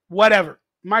 Whatever.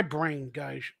 My brain,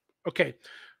 guys. Okay.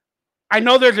 I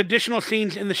know there's additional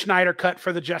scenes in the Snyder cut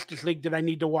for the Justice League that I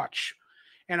need to watch,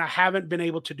 and I haven't been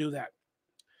able to do that.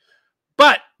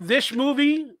 But this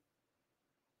movie,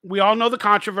 we all know the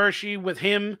controversy with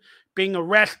him being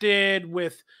arrested,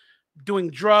 with doing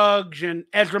drugs, and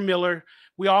Ezra Miller.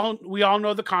 We all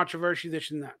know the controversy, this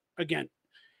and that. Again.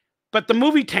 But the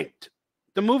movie tanked.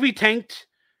 The movie tanked,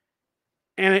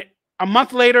 and a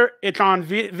month later, it's on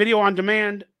video on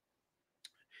demand,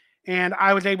 and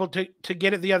I was able to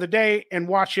get it the other day and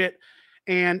watch it,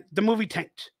 and the movie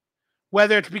tanked.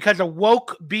 Whether it's because of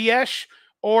woke BS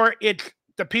or it's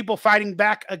the people fighting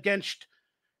back against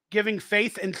giving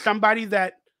faith in somebody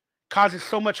that causes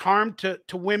so much harm to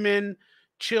women,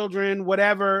 children,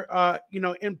 whatever,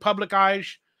 in public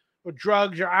eyes, or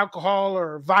drugs or alcohol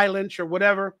or violence or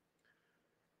whatever.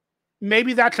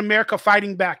 Maybe that's America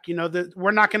fighting back.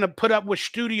 We're not going to put up with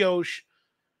studios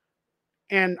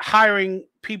and hiring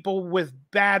people with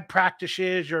bad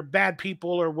practices or bad people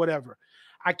or whatever.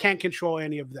 I can't control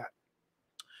any of that.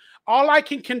 All I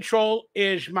can control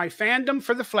is my fandom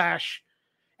for the Flash,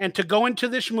 and to go into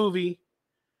this movie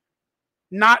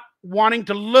not wanting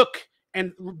to look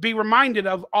and be reminded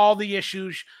of all the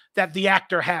issues that the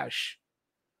actor has.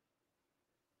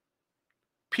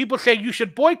 People say you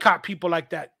should boycott people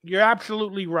like that. You're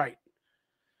absolutely right.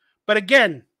 But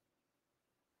again,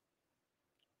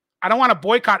 I don't want to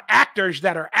boycott actors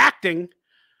that are acting.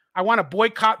 I want to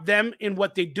boycott them in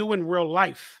what they do in real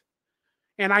life.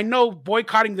 And I know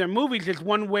boycotting their movies is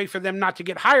one way for them not to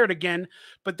get hired again,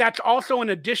 but that's also an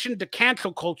addition to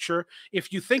cancel culture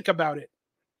if you think about it.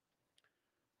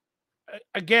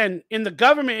 Again, in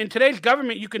today's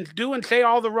government, you can do and say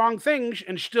all the wrong things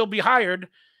and still be hired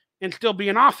and still be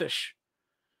in office.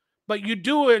 But you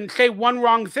do and say one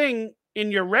wrong thing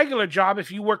in your regular job,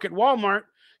 if you work at Walmart,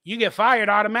 you get fired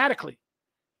automatically.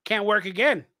 Can't work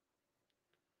again.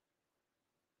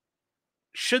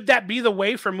 Should that be the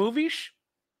way for movies?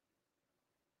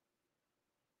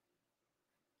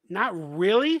 Not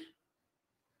really.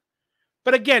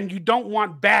 But again, you don't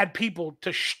want bad people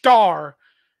to star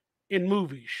in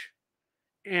movies.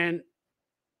 And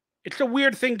it's a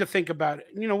weird thing to think about it.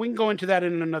 We can go into that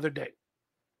in another day.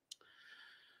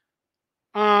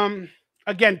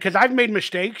 Again, because I've made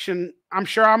mistakes, and I'm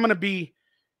sure I'm going to be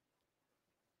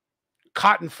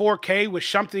caught in 4K with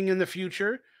something in the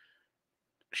future.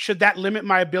 Should that limit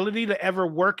my ability to ever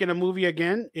work in a movie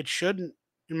again? It shouldn't,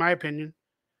 in my opinion.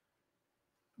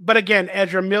 But again,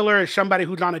 Ezra Miller is somebody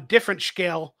who's on a different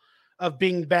scale of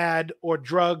being bad or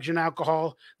drugs and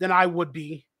alcohol than I would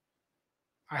be.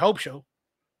 I hope so.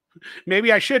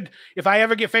 Maybe I should, if I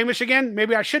ever get famous again,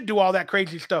 maybe I should do all that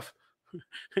crazy stuff.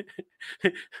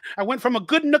 I went from a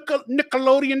good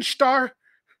Nickelodeon star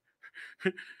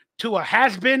to a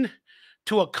has-been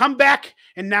to a comeback,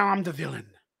 and now I'm the villain.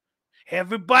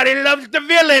 Everybody loves the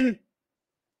villain.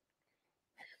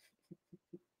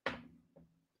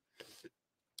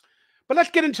 But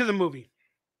let's get into the movie.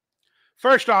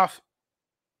 First off,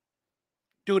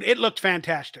 dude, it looked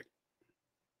fantastic.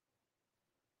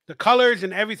 The colors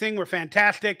and everything were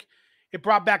fantastic. It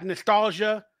brought back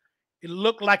nostalgia. It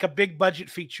looked like a big budget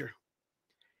feature.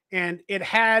 And it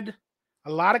had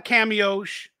a lot of cameos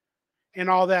and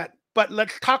all that. But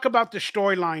let's talk about the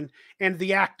storyline and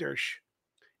the actors.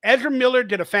 Ezra Miller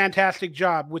did a fantastic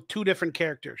job with two different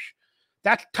characters.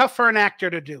 That's tough for an actor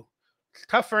to do. It's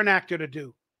tough for an actor to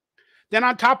do. Then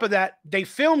on top of that, they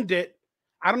filmed it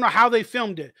I don't know how they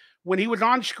filmed it. When he was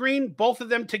on screen, both of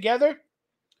them together,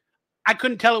 I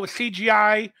couldn't tell it was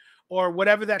CGI or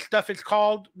whatever that stuff is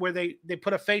called, where they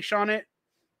put a face on it.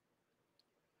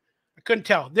 I couldn't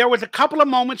tell. There was a couple of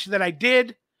moments that I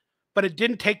did, but it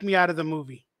didn't take me out of the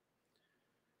movie.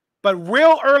 But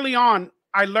real early on,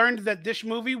 I learned that this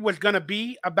movie was going to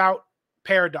be about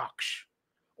Paradox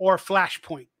or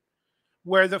Flashpoint,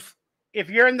 where if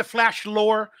you're in the Flash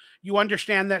lore, you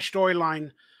understand that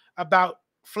storyline about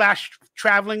Flash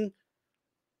traveling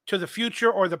to the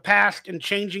future or the past and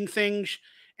changing things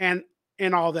and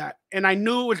all that. And I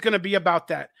knew it was going to be about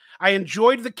that. I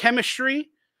enjoyed the chemistry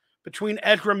between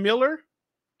Ezra Miller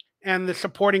and the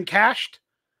supporting cast.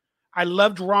 I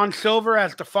loved Ron Silver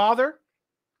as the father,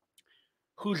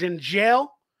 who's in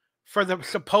jail for the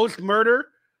supposed murder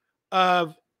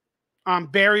of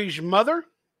Barry's mother.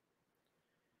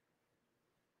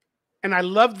 And I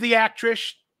loved the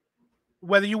actress,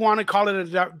 whether you want to call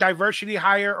it a diversity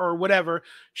hire or whatever.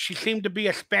 She seemed to be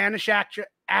a Spanish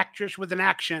actress with an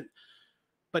accent,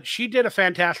 but she did a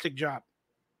fantastic job.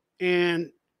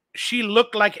 And she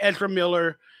looked like Ezra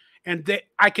Miller, and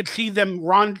I could see them,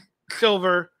 Ron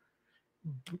Silver,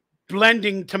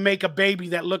 blending to make a baby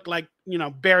that looked like,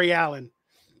 Barry Allen.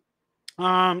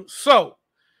 So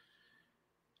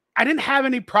I didn't have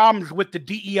any problems with the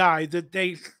DEI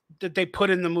that they put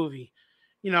in the movie.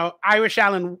 Iris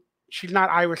Allen, she's not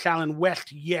Iris Allen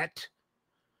West yet,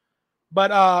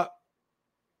 but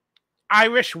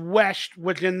Iris West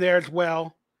was in there as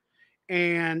well.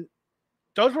 And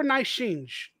those were nice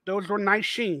scenes.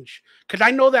 Because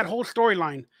I know that whole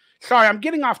storyline. Sorry, I'm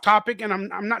getting off topic, and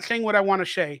I'm not saying what I want to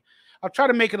say. I'll try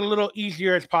to make it a little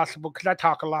easier as possible because I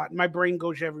talk a lot and my brain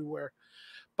goes everywhere.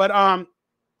 But I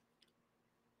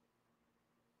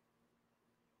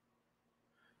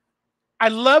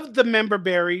loved the member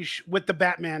berries with the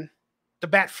Batman, the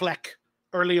Batfleck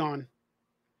early on.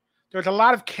 There's a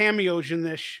lot of cameos in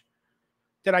this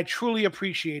that I truly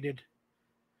appreciated.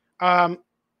 And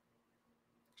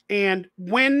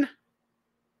when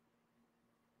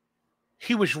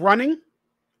he was running,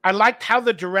 I liked how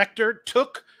the director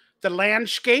took the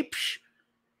landscapes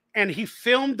and he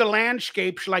filmed the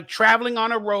landscapes like traveling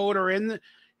on a road or in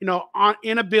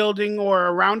a building or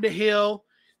around a hill.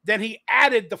 Then he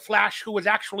added the Flash, who was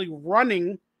actually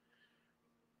running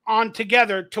on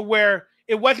together, to where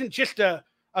it wasn't just a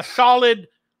solid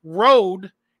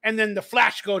road and then the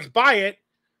Flash goes by it.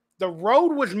 The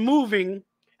road was moving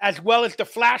as well as the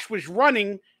Flash was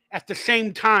running at the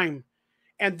same time.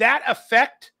 And that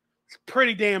effect is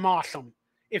pretty damn awesome.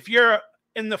 If you're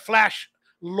in the Flash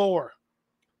lore,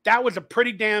 that was a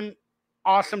pretty damn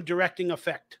awesome directing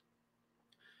effect.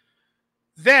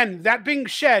 Then, that being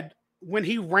said, when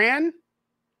he ran,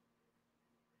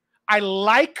 I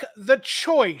like the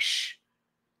choice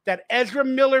that Ezra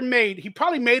Miller made. He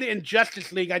probably made it in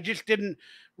Justice League. I just didn't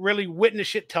really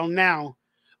witness it till now,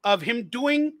 of him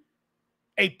doing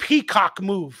a peacock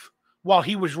move while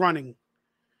he was running.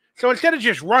 So instead of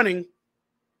just running,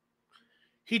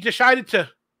 he decided to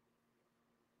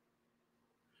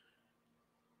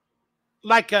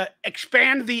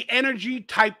expand the energy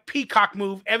type peacock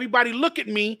move. Everybody look at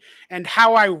me and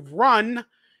how I run.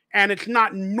 And it's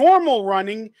not normal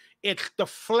running. It's the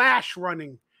Flash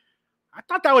running. I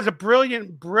thought that was a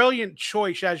brilliant, brilliant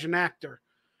choice as an actor.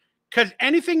 Because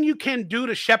anything you can do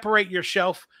to separate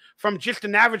yourself from just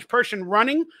an average person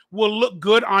running will look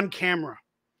good on camera.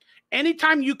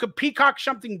 Anytime you could peacock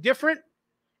something different,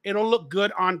 it'll look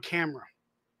good on camera.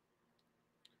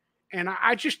 And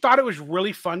I just thought it was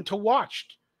really fun to watch.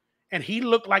 And he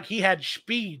looked like he had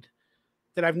speed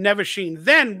that I've never seen.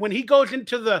 Then when he goes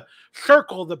into the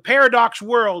circle, the paradox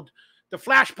world, the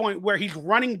Flashpoint, where he's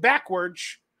running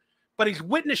backwards, but he's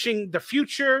witnessing the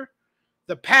future,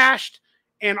 the past,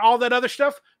 and all that other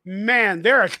stuff, man,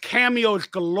 there is cameos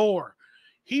galore.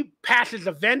 He passes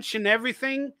events and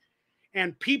everything,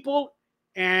 and people,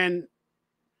 and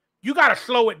you got to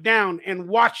slow it down and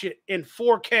watch it in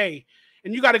 4K.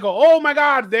 And you got to go, oh my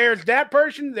God, there's that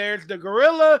person, there's the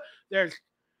gorilla,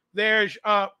 there's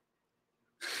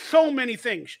so many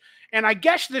things. And I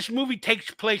guess this movie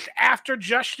takes place after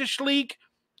Justice League,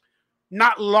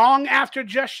 not long after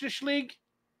Justice League.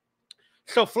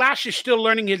 So Flash is still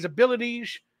learning his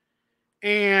abilities,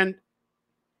 and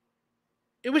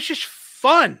it was just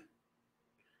fun.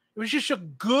 It was just a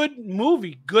good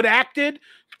movie, good acted.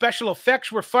 Special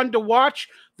effects were fun to watch.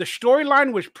 The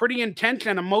storyline was pretty intense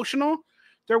and emotional.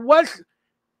 There was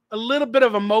a little bit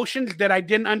of emotions that I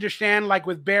didn't understand, like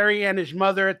with Barry and his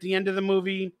mother at the end of the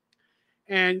movie.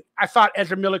 And I thought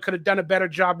Ezra Miller could have done a better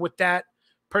job with that.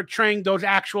 portraying those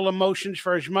actual emotions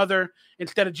for his mother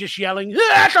instead of just yelling,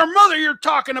 "That's our mother you're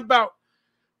talking about,"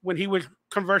 when he was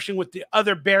conversing with the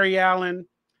other Barry Allen.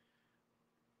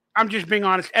 I'm just being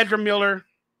honest. Ezra Miller,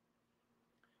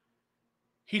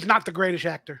 he's not the greatest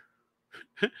actor.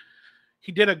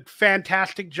 He did a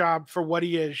fantastic job for what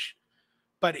he is,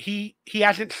 but he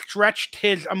hasn't stretched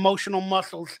his emotional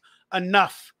muscles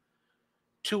enough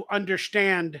to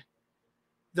understand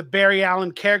the Barry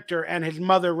Allen character and his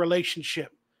mother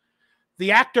relationship.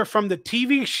 The actor from the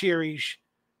TV series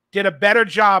did a better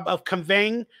job of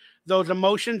conveying those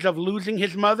emotions of losing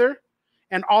his mother,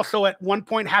 and also at one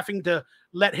point having to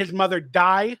let his mother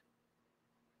die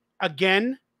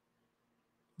again,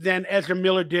 than Ezra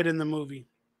Miller did in the movie.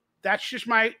 That's just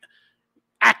my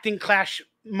acting clash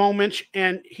moments,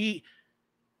 and he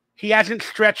hasn't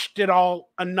stretched it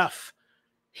all enough.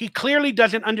 He clearly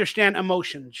doesn't understand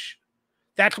emotions.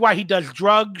 That's why he does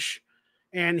drugs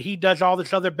and he does all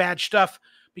this other bad stuff,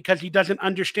 because he doesn't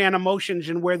understand emotions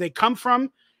and where they come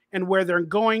from and where they're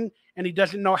going, and he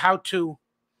doesn't know how to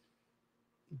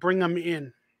bring them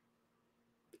in.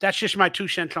 That's just my 2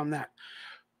 cents on that.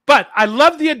 But I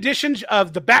love the additions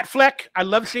of the Batfleck. I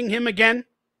love seeing him again.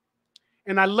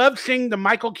 And I love seeing the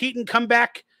Michael Keaton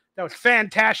comeback. That was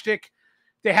fantastic.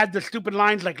 They had the stupid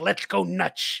lines like, "Let's go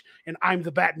nuts," and "I'm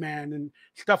the Batman," and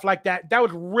stuff like that. That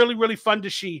was really, really fun to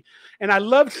see. And I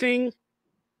love seeing,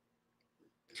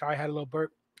 sorry, I had a little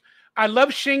burp. I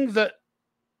love seeing the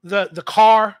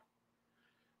car,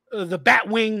 the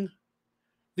Batwing,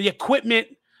 the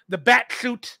equipment, the bat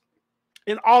suit,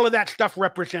 and all of that stuff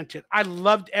represented. I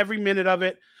loved every minute of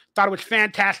it. Thought it was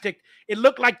fantastic. It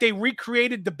looked like they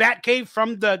recreated the Batcave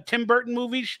from the Tim Burton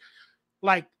movies,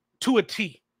 like to a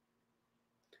T.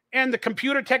 And the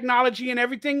computer technology and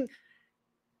everything,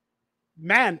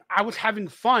 man, I was having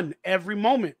fun every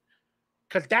moment,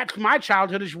 because that's my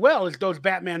childhood as well, as those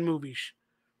Batman movies.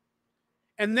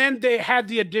 And then they had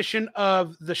the addition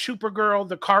of the Supergirl,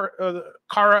 the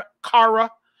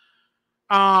Kara,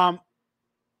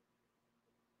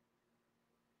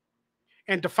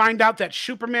 and to find out that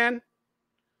Superman,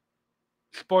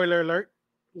 spoiler alert,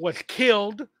 was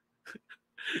killed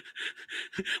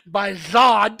by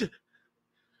Zod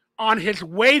on his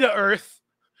way to Earth,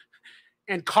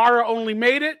 and Kara only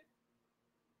made it.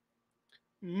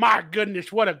 My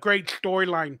goodness, what a great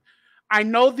storyline. I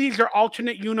know these are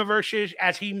alternate universes,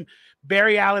 as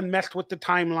Barry Allen messed with the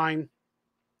timeline.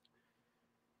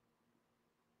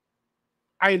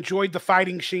 I enjoyed the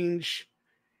fighting scenes.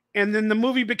 And then the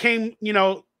movie became,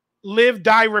 live,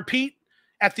 die, repeat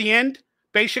at the end,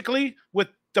 basically, with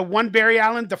the one Barry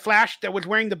Allen, the Flash, that was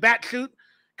wearing the bat suit,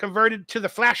 converted to the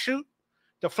Flash suit,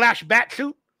 the Flash bat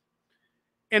suit.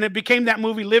 And it became that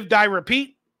movie, Live, Die,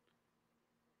 Repeat.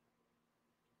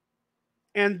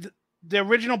 And the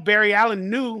original Barry Allen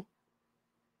knew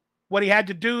what he had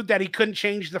to do, that he couldn't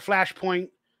change the Flashpoint,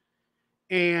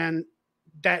 and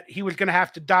that he was going to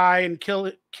have to die and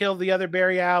kill the other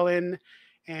Barry Allen.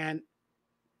 And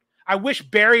I wish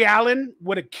Barry Allen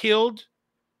would have killed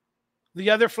the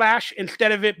other Flash,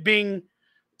 instead of it being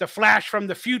the Flash from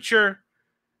the future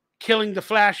killing the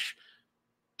Flash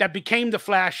that became the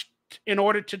Flash in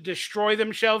order to destroy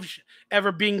themselves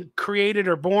ever being created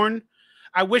or born.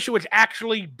 I wish it was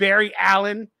actually Barry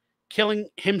Allen killing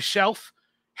himself,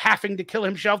 having to kill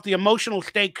himself. The emotional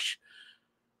stakes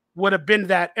would have been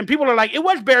that. And people are like, it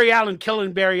was Barry Allen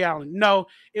killing Barry Allen. No,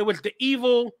 it was the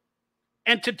evil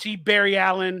entity Barry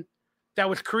Allen that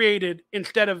was created,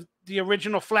 instead of the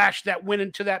original Flash that went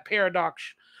into that paradox.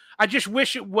 I just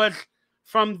wish it was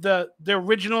from the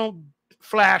original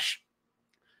Flash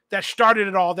that started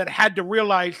it all, that had to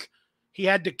realize he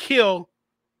had to kill,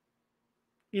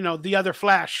 the other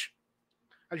Flash.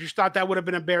 I just thought that would have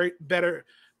been a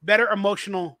better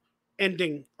emotional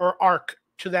ending or arc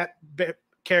to that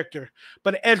character.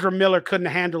 But Ezra Miller couldn't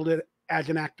have handled it as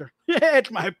an actor. It's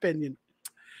my opinion.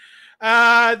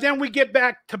 Then we get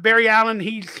back to Barry Allen.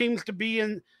 He seems to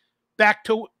be back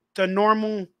to the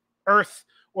normal Earth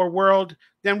or world.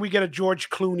 Then we get a George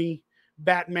Clooney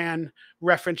Batman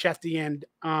reference at the end.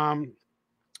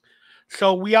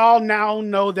 So we all now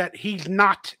know that he's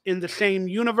not in the same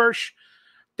universe,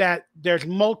 that there's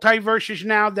multiverses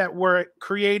now that were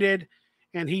created,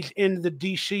 and he's in the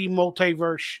DC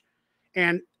multiverse.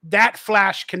 And that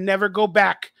Flash can never go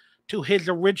back to his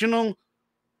original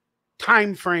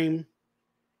time frame,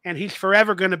 and he's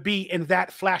forever going to be in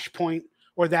that flashpoint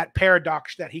or that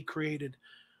paradox that he created.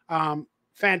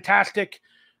 Fantastic.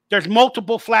 There's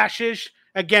multiple Flashes.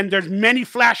 Again, there's many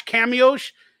Flash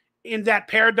cameos in that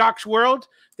paradox world.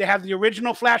 They have the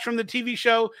original Flash from the TV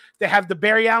show. They have the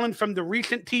Barry Allen from the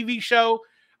recent TV show.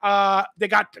 They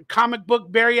got the comic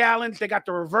book Barry Allen's. They got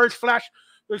the Reverse Flash.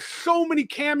 There's so many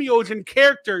cameos and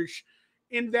characters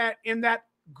in that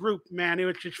group, man. It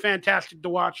was just fantastic to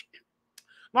watch.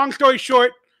 Long story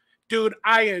short, dude,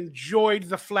 I enjoyed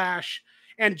The Flash.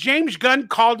 And James Gunn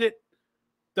called it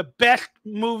the best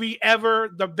movie ever,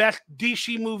 the best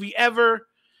DC movie ever.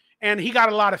 And he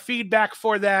got a lot of feedback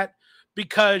for that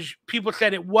because people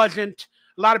said it wasn't.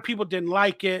 A lot of people didn't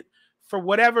like it for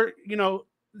whatever,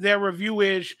 their review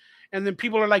is. And then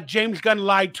people are like, James Gunn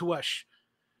lied to us.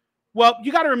 Well,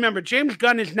 you got to remember, James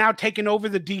Gunn is now taking over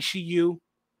the DCU.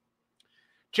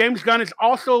 James Gunn is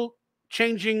also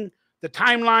changing the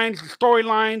timelines, the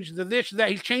storylines, the this,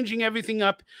 that. He's changing everything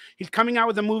up. He's coming out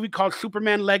with a movie called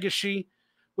Superman Legacy,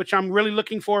 which I'm really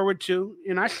looking forward to.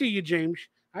 And I see you, James.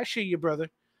 I see you, brother.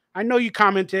 I know you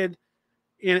commented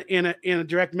in a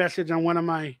direct message on one of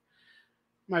my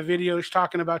videos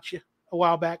talking about you a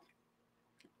while back.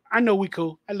 I know we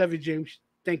cool. I love you, James.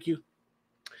 Thank you.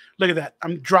 Look at that.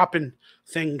 I'm dropping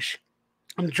things.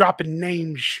 I'm dropping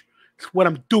names. It's what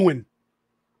I'm doing.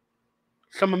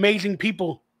 Some amazing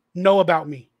people know about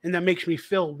me, and that makes me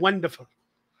feel wonderful.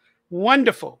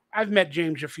 Wonderful. I've met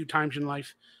James a few times in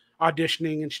life,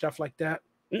 auditioning and stuff like that.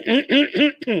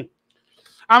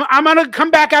 I'm going to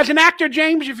come back as an actor,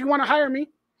 James, if you want to hire me.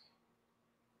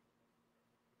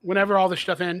 Whenever all this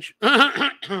stuff ends.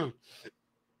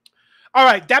 All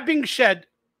right, that being said,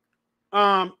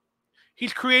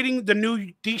 he's creating the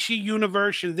new DC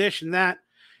universe and this and that,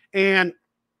 and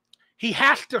he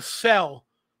has to sell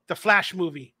the Flash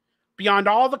movie. Beyond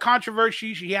all the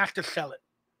controversies, he has to sell it.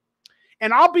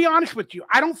 And I'll be honest with you,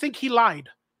 I don't think he lied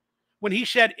when he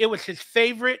said it was his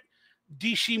favorite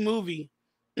DC movie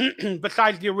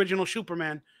besides the original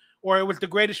Superman, or it was the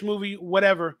greatest movie,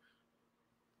 whatever,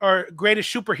 or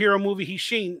greatest superhero movie he's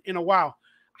seen in a while.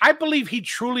 I believe he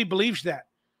truly believes that.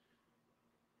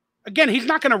 Again, he's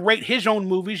not going to rate his own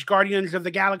movies, Guardians of the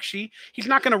Galaxy. He's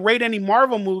not going to rate any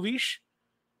Marvel movies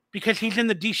because he's in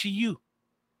the DCU.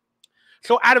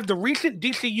 So out of the recent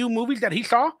DCU movies that he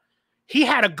saw, he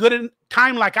had a good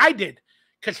time like I did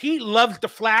because he loves The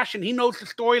Flash and he knows the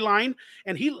storyline,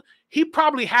 and he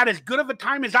probably had as good of a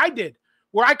time as I did,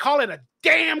 where I call it a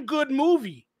damn good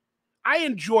movie. I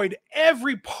enjoyed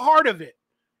every part of it.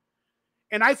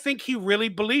 And I think he really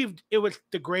believed it was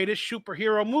the greatest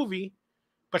superhero movie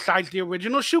besides the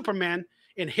original Superman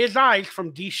in his eyes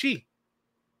from DC.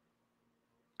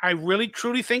 I really,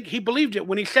 truly think he believed it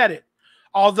when he said it.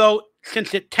 Although,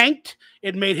 since it tanked,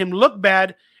 it made him look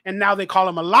bad, and now they call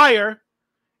him a liar,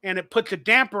 and it puts a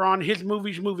damper on his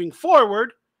movies moving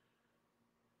forward.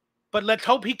 But let's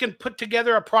hope he can put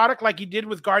together a product like he did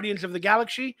with Guardians of the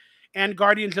Galaxy and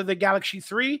Guardians of the Galaxy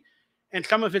 3 and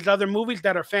some of his other movies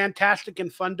that are fantastic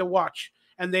and fun to watch.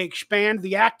 And they expand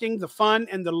the acting, the fun,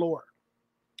 and the lore.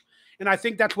 And I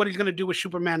think that's what he's going to do with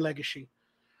Superman Legacy.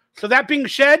 So that being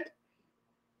said,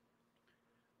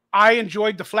 I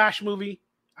enjoyed the Flash movie.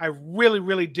 I really,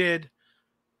 really did.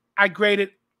 I grade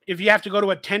it. If you have to go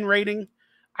to a 10 rating,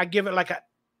 I give it like a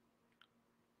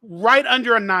right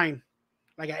under a 9.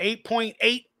 Like an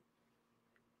 8.8.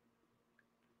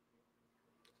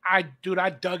 Dude, I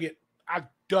dug it. I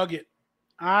dug it.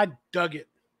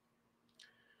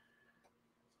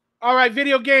 All right,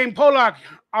 video game. Polak,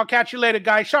 I'll catch you later,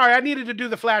 guys. Sorry, I needed to do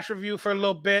the Flash review for a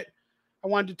little bit. I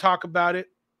wanted to talk about it.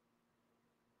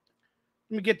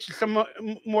 Let me get to some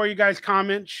more of you guys'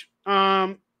 comments.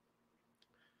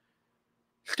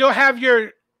 Still have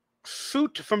your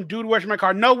suit from Dude, Where's My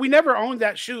Car? No, we never owned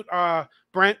that suit,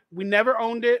 Brent. We never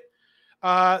owned it.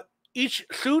 Each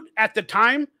suit at the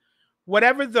time,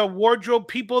 whatever the wardrobe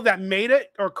people that made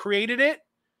it or created it,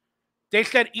 they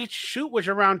said each suit was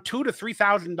around $2,000 to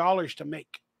 $3,000 to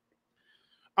make.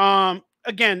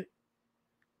 Again,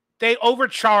 they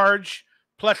overcharge.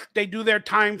 Plus, they do their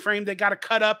time frame. They got to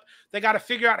cut up. They got to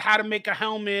figure out how to make a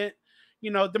helmet.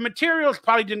 The materials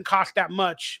probably didn't cost that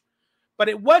much, but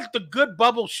it was the good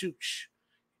bubble suits.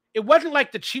 It wasn't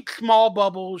like the cheap small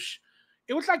bubbles.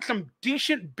 It was like some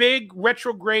decent, big,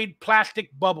 retrograde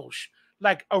plastic bubbles,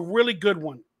 like a really good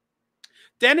one.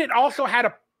 Then it also had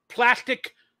a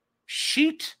plastic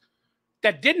sheet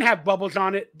that didn't have bubbles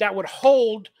on it that would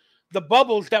hold the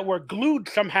bubbles that were glued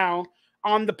somehow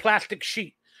on the plastic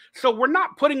sheet. So we're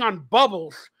not putting on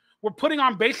bubbles. We're putting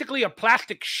on basically a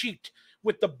plastic sheet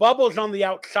with the bubbles on the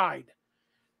outside.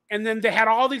 And then they had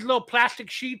all these little plastic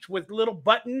sheets with little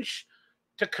buttons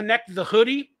to connect the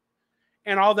hoodie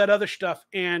and all that other stuff.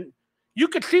 And you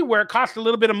could see where it cost a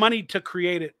little bit of money to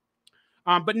create it.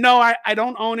 But no, I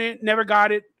don't own it. Never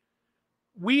got it.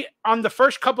 On the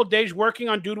first couple of days working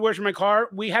on Dude, Where's My Car,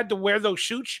 we had to wear those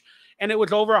suits. and it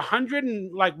was over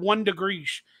 101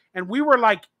 degrees, and we were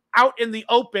like out in the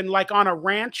open, like on a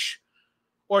ranch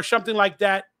or something like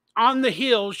that, on the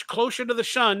hills, closer to the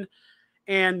sun.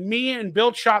 And me and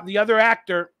Bill Schott, the other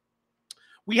actor,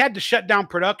 we had to shut down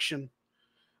production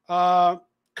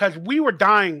because we were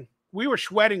dying. We were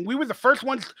sweating. We were the first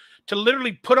ones to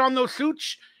literally put on those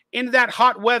suits in that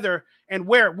hot weather and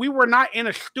wear it. We were not in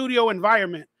a studio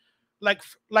environment like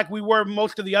we were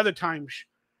most of the other times.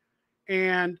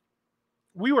 And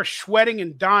we were sweating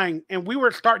and dying, and we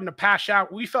were starting to pass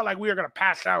out. We felt like we were going to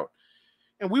pass out.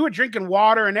 And we were drinking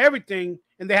water and everything,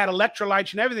 and they had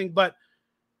electrolytes and everything, but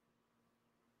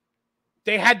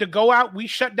they had to go out. We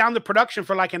shut down the production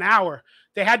for like an hour.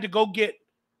 They had to go get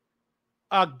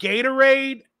a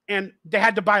Gatorade, and they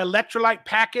had to buy electrolyte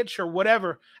packets or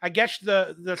whatever. I guess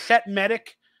the set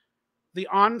medic, the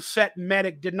on-set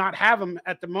medic, did not have them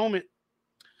at the moment.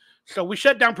 So we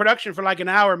shut down production for like an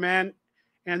hour, man.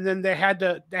 And then they had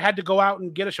to go out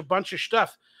and get us a bunch of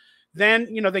stuff.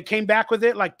 Then, they came back with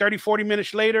it like 30, 40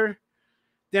 minutes later.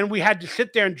 Then we had to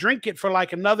sit there and drink it for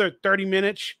like another 30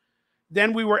 minutes.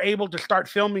 Then we were able to start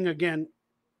filming again.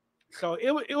 So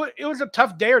it was a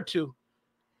tough day or two.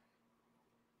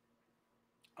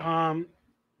 But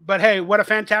hey, what a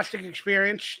fantastic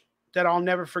experience that I'll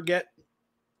never forget.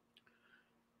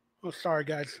 Oh, sorry,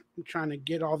 guys. I'm trying to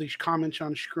get all these comments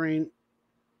on screen.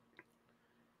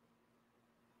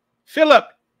 Philip,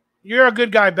 you're a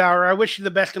good guy, Bauer. I wish you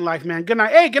the best in life, man. Good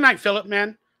night. Hey, good night, Philip,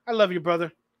 man. I love you,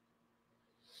 brother.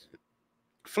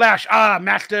 Flash,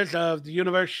 Masters of the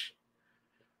Universe.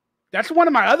 That's one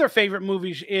of my other favorite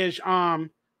movies is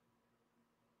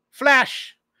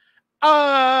Flash.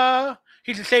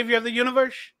 He's the savior of the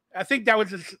universe. I think that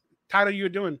was the title you were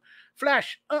doing.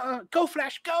 Flash. Go,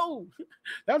 Flash, go.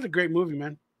 That was a great movie,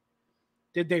 man.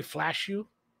 Did they flash you?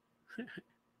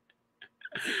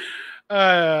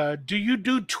 Do you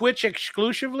do Twitch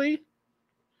exclusively?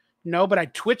 No, but I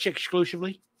Twitch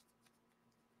exclusively.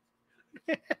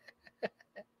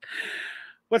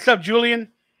 What's up,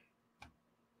 Julian?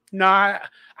 No, I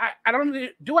don't.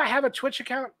 Do I have a Twitch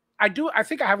account? I do. I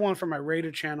think I have one for my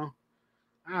Raider channel.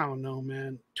 I don't know,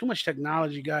 man. Too much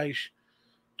technology, guys.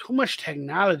 Too much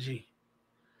technology.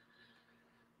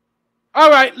 All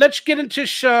right, let's get into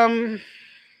some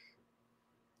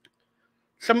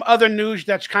other news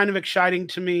that's kind of exciting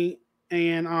to me,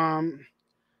 and I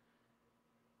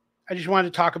just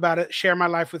wanted to talk about it, share my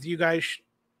life with you guys.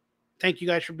 Thank you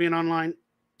guys for being online.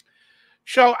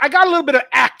 So I got a little bit of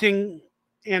acting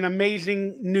and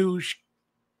amazing news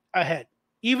ahead.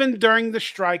 Even during the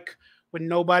strike, when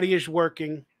nobody is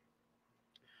working,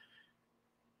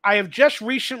 I have just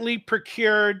recently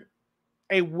procured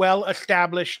a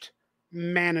well-established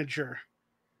manager,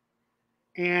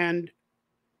 and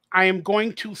I am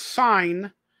going to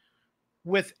sign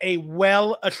with a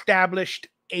well-established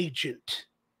agent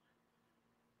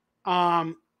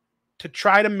to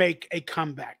try to make a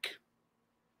comeback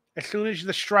as soon as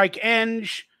the strike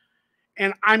ends,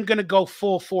 and I'm going to go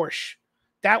full force.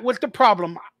 That was the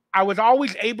problem. I was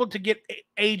always able to get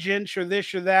agents or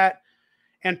this or that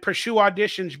and pursue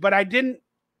auditions, but I didn't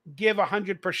give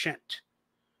 100%.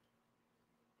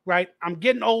 Right? I'm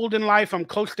getting old in life. I'm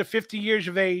close to 50 years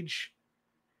of age.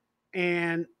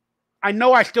 And I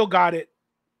know I still got it,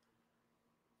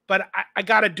 but I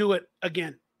got to do it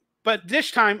again. But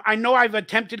this time, I know I've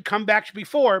attempted comebacks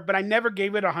before, but I never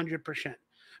gave it 100%.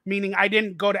 Meaning I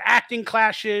didn't go to acting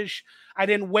classes. I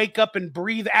didn't wake up and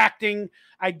breathe acting.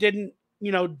 I didn't,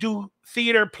 do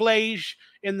theater plays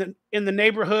in the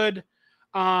neighborhood.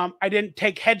 I didn't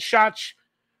take headshots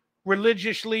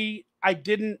religiously. I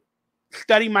didn't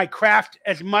study my craft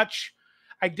as much.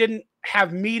 I didn't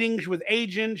have meetings with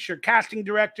agents or casting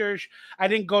directors. I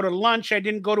didn't go to lunch. I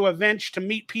didn't go to events to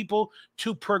meet people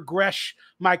to progress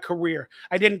my career.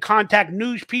 I didn't contact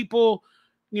news people,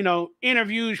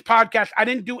 interviews, podcasts. I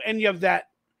didn't do any of that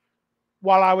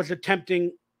while I was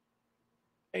attempting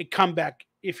a comeback,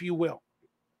 if you will.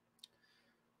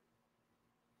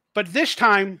 But this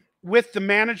time, with the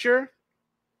manager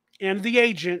and the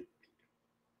agent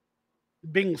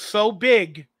being so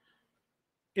big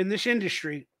in this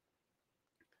industry,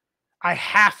 I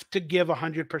have to give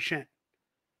 100%.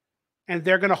 And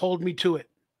they're going to hold me to it.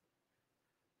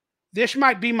 This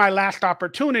might be my last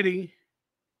opportunity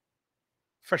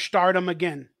for stardom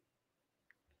again,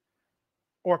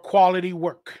 or quality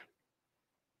work.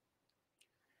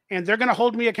 And they're going to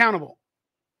hold me accountable.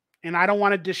 And I don't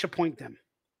want to disappoint them,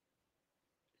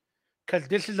 because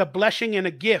this is a blessing and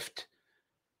a gift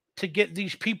to get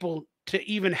these people to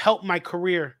even help my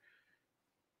career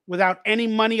without any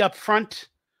money up front,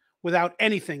 without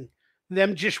anything.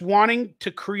 Them just wanting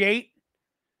to create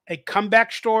a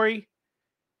comeback story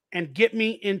and get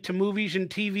me into movies and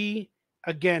TV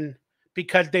again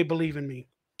because they believe in me.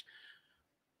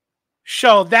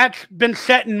 So that's been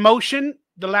set in motion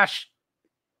the last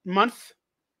month.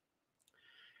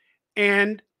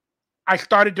 And I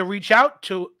started to reach out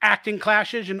to acting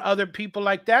classes and other people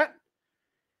like that.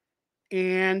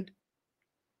 And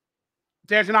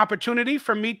there's an opportunity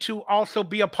for me to also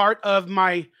be a part of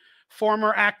my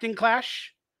former acting class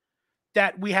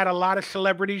that we had a lot of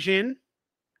celebrities in.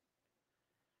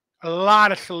 A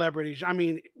lot of celebrities. I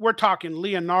mean, we're talking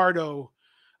Leonardo,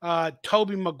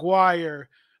 Toby Maguire,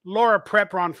 Laura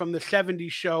Prepron from the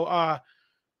 '70s show,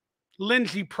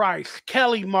 Lindsay Price,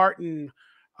 Kelly Martin,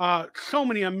 so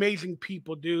many amazing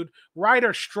people, dude.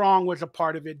 Ryder Strong was a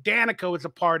part of it. Danica was a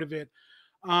part of it.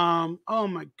 Oh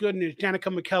my goodness,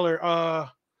 Danica McKellar.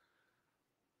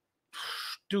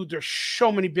 Dude, there's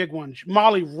so many big ones.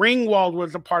 Molly Ringwald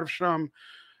was a part of some.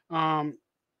 Um,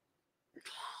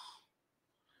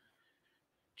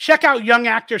 check out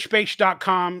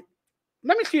youngactorspace.com.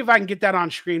 Let me see if I can get that on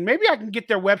screen. Maybe I can get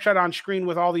their website on screen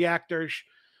with all the actors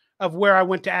of where I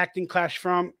went to acting class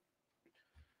from.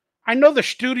 I know the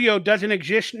studio doesn't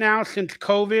exist now since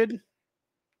COVID,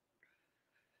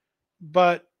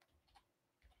 but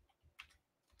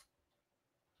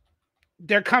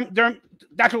that's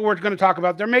what we're going to talk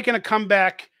about. They're making a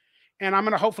comeback, and I'm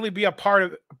going to hopefully be a part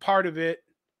of it.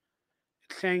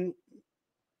 Saying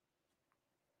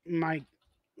the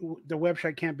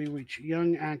website can't be reached.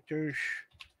 Young Actors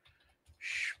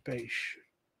Space.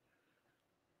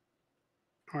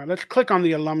 All right, let's click on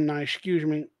the alumni. Excuse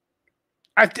me.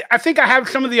 I think I have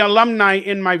some of the alumni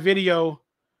in my video.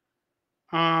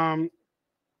 All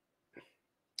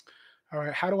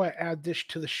right, how do I add this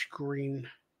to the screen?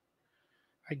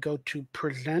 I go to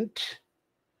present,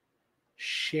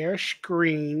 share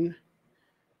screen,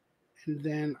 and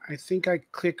then I think I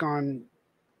click on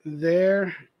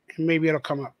there, and maybe it'll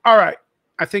come up. All right,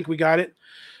 I think we got it.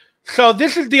 So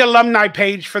this is the alumni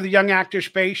page for the Young Actor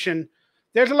Space, and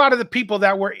there's a lot of the people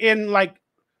that were in, like,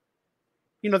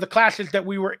 the classes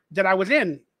that I was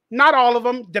in. Not all of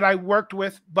them that I worked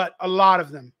with, but a lot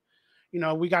of them.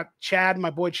 We got Chad, my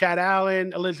boy Chad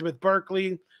Allen, Elizabeth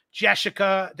Berkley,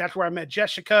 Jessica. That's where I met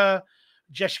Jessica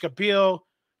Biel,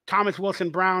 Thomas Wilson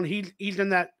Brown. He's in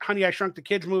that Honey, I Shrunk the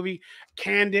Kids movie.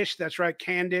 Candice, that's right,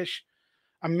 Candice.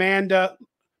 Amanda,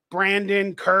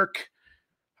 Brandon, Kirk.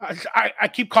 I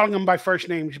keep calling them by first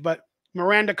names, but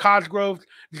Miranda Cosgrove,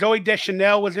 Zoe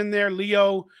Deschanel was in there.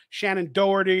 Leo, Shannon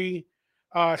Doherty,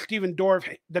 Stephen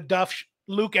Dorff, the Duffs,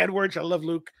 Luke Edwards. I love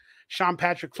Luke. Sean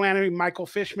Patrick Flannery, Michael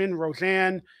Fishman,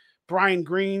 Roseanne, Brian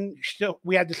Green. Still,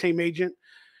 we had the same agent.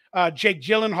 Jake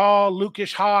Gyllenhaal,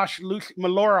 Lucas Haas,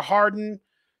 Melora Hardin.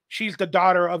 She's the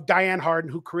daughter of Diane Hardin,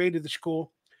 who created the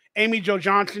school. Amy Jo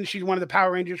Johnson, she's one of the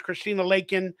Power Rangers. Christina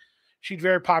Lakin, she's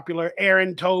very popular.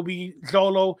 Aaron, Toby,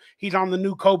 Zolo, he's on the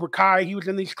new Cobra Kai. He was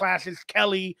in these classes.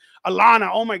 Kelly, Alana,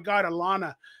 oh my God,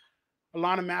 Alana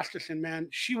Masterson, man.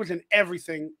 She was in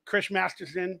everything. Chris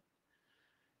Masterson.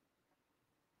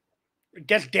 I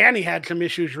guess Danny had some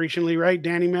issues recently, right?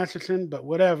 Danny Masterson, but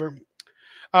whatever.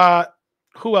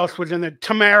 Who else was in there?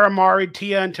 Tamara Mari,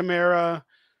 Tia and Tamara.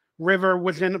 River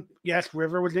was in. Yes,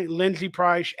 River was in. Lindsay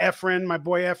Price, Efren, my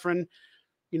boy Efren.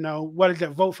 What is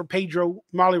it? Vote for Pedro.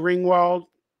 Molly Ringwald.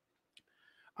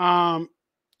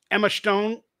 Emma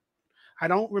Stone. I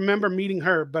don't remember meeting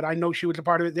her, but I know she was a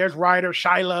part of it. There's Ryder,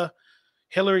 Shyla,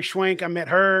 Hillary Swank. I met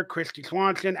her. Christy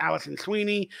Swanson, Allison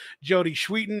Sweeney, Jodie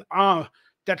Sweeten.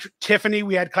 That's Tiffany.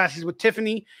 We had classes with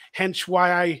Tiffany, hence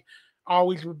why I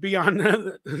always would be on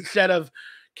the set of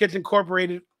Kids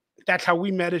Incorporated. That's how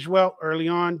we met as well early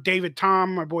on. David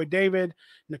Tom, my boy David,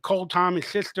 Nicole Tom, his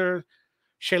sister,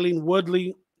 Shailene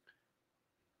Woodley.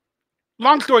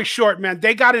 Long story short, man,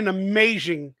 they got an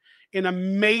amazing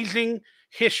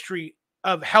history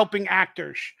of helping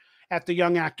actors at the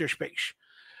Young Actor Space.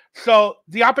 So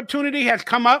the opportunity has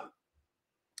come up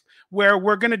where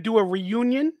we're going to do a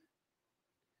reunion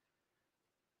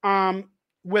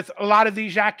with a lot of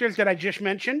these actors that I just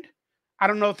mentioned. I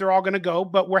don't know if they're all going to go,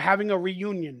 but we're having a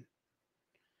reunion.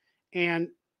 And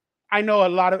I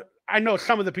know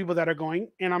some of the people that are going,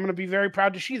 and I'm going to be very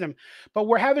proud to see them. But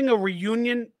we're having a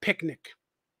reunion picnic.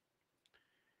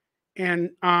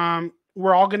 And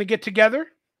we're all going to get together.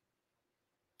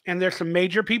 And there's some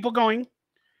major people going.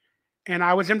 And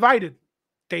I was invited.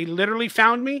 They literally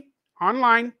found me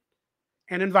online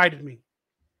and invited me.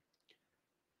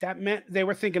 That meant they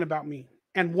were thinking about me.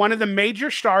 And one of the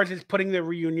major stars is putting the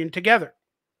reunion together.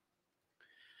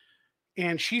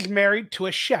 And she's married to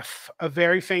a chef, a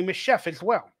very famous chef as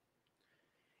well.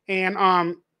 And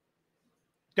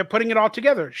they're putting it all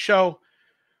together. So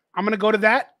I'm going to go to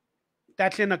that.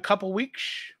 That's in a couple weeks.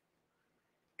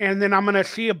 And then I'm going to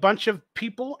see a bunch of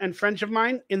people and friends of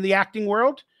mine in the acting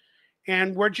world.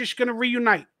 And we're just going to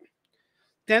reunite.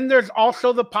 Then there's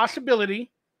also the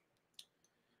possibility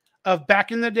of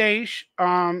back in the days,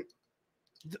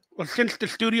 since the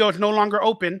studio is no longer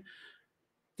open,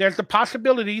 there's the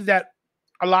possibility that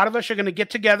a lot of us are going to get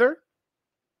together,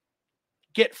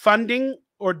 get funding,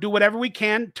 or do whatever we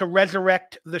can to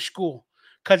resurrect the school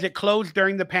because it closed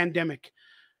during the pandemic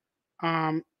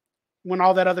when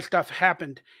all that other stuff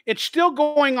happened. It's still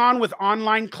going on with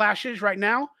online classes right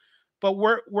now, but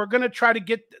we're going to try to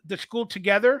get the school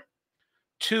together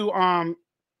to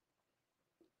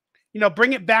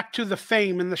bring it back to the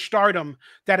fame and the stardom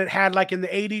that it had like in the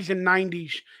 80s and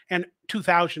 90s and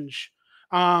 2000s.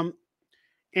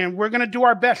 And we're going to do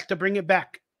our best to bring it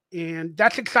back. And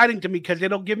that's exciting to me because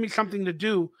it'll give me something to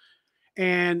do.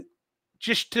 And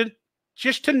just to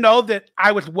know that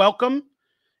I was welcome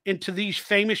into these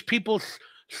famous people's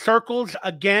circles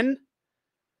again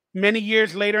many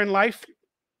years later in life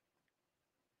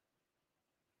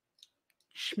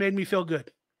just made me feel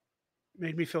good.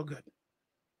 Made me feel good.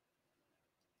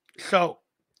 So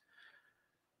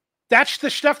that's the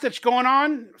stuff that's going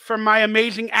on for my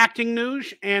amazing acting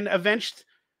news and events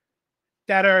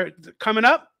that are coming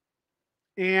up.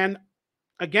 And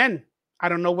again, I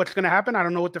don't know what's going to happen. I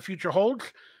don't know what the future holds.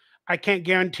 I can't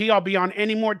guarantee I'll be on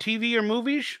any more TV or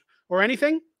movies or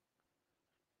anything.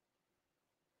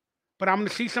 But I'm going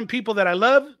to see some people that I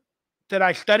love, that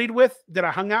I studied with, that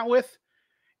I hung out with.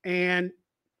 And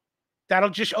that'll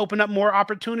just open up more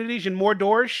opportunities and more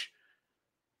doors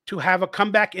to have a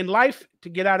comeback in life, to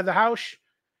get out of the house,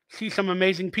 see some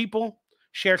amazing people,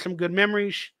 share some good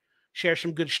memories, share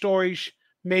some good stories,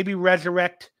 maybe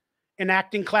resurrect an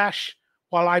acting class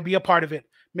while I be a part of it.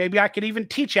 Maybe I could even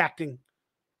teach acting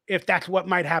if that's what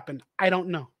might happen. I don't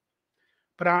know.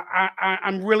 But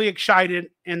I'm really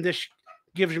excited, and this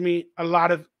gives me a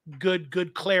lot of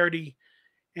good clarity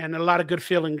and a lot of good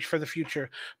feelings for the future.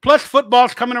 Plus,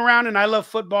 football's coming around, and I love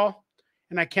football,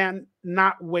 and I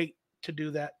cannot wait to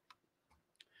do that.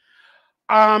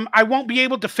 I won't be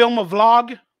able to film a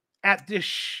vlog at this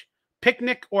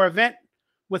picnic or event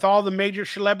with all the major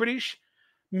celebrities.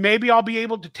 Maybe I'll be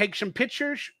able to take some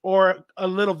pictures or a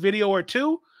little video or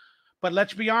two. But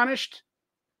let's be honest,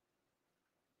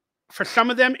 for some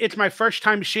of them, it's my first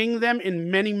time seeing them in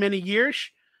many, many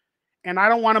years. And I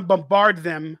don't want to bombard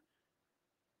them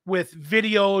with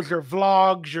videos or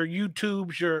vlogs or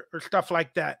YouTubes or stuff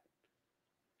like that.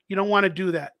 You don't want to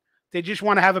do that. They just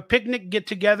want to have a picnic, get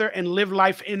together, and live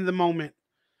life in the moment.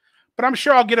 But I'm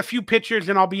sure I'll get a few pictures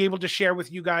and I'll be able to share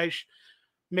with you guys.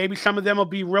 Maybe some of them will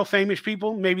be real famous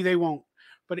people. Maybe they won't.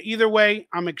 But either way,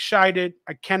 I'm excited.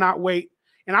 I cannot wait.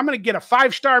 And I'm going to get a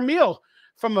 5-star meal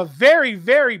from a very,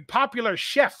 very popular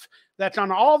chef that's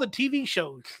on all the TV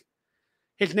shows.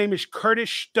 His name is Curtis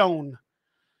Stone.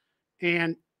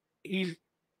 And he's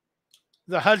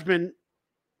the husband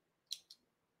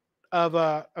of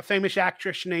a famous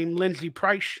actress named Lindsay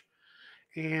Price.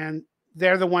 And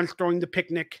they're the ones throwing the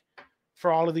picnic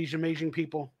for all of these amazing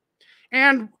people.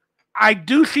 And I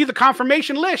do see the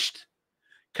confirmation list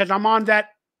because I'm on that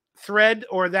thread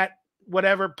or that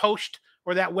whatever post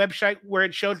or that website where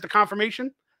it shows the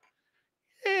confirmation.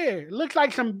 Yeah, it looks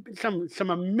like some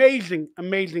amazing,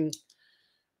 amazing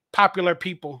popular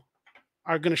people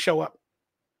are going to show up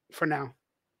for now.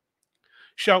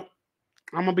 So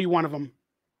I'm going to be one of them.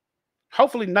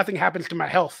 Hopefully nothing happens to my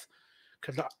health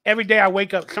because every day I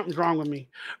wake up, something's wrong with me.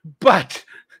 But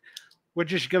we're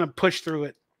just going to push through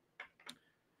it.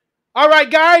 All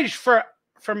right, guys, for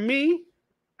me,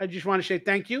 I just want to say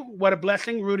thank you. What a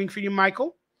blessing rooting for you,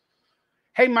 Michael.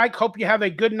 Hey, Mike, hope you have a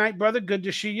good night, brother. Good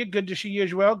to see you. Good to see you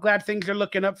as well. Glad things are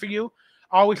looking up for you.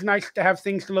 Always nice to have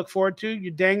things to look forward to.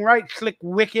 You're dang right. Slick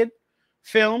Wicked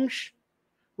Films.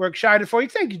 We're excited for you.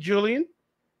 Thank you, Julian.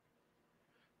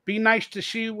 Be nice to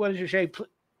see, what does it say?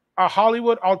 A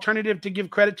Hollywood alternative to give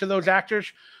credit to those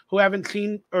actors who haven't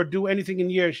seen or do anything in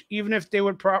years, even if they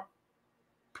would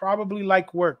probably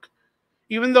like work.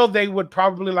 Even though they would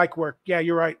probably like work. Yeah,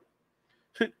 you're right.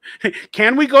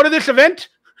 Can we go to this event?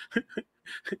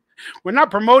 We're not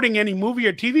promoting any movie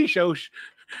or TV shows.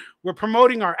 We're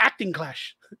promoting our acting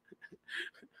class.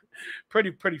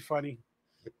 Pretty funny.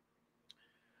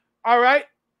 All right.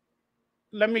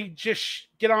 Let me just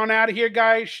get on out of here,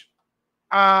 guys.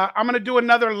 I'm going to do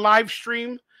another live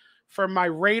stream for my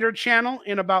Raider channel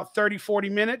in about 30-40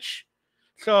 minutes.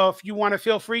 So if you want to,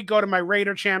 feel free, go to my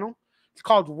Raider channel. It's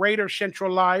called Raider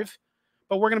Central Live.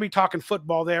 But we're going to be talking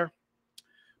football there.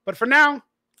 But for now,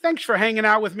 thanks for hanging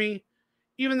out with me.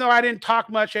 Even though I didn't talk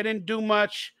much, I didn't do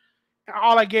much,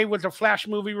 All I gave was a Flash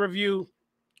movie review.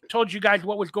 Told you guys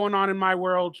what was going on in my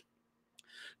world.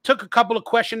 Took a couple of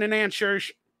question and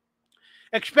answers.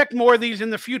 Expect more of these in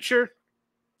the future.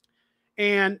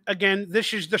 And again,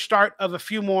 this is the start of a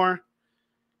few more.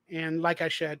 And like I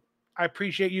said, I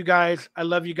appreciate you guys. I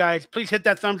love you guys. Please hit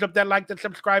that thumbs up, that like, that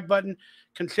subscribe button.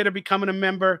 Consider becoming a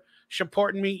member,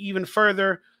 supporting me even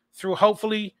further through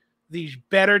hopefully these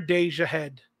better days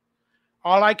ahead.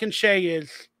 All I can say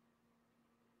is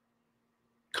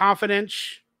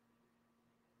confidence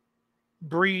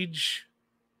breeds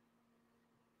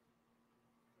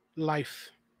life.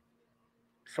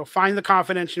 So find the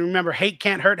confidence, and remember, hate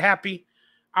can't hurt happy.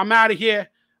 I'm out of here.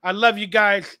 I love you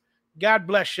guys. God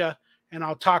bless you, and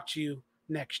I'll talk to you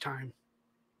next time.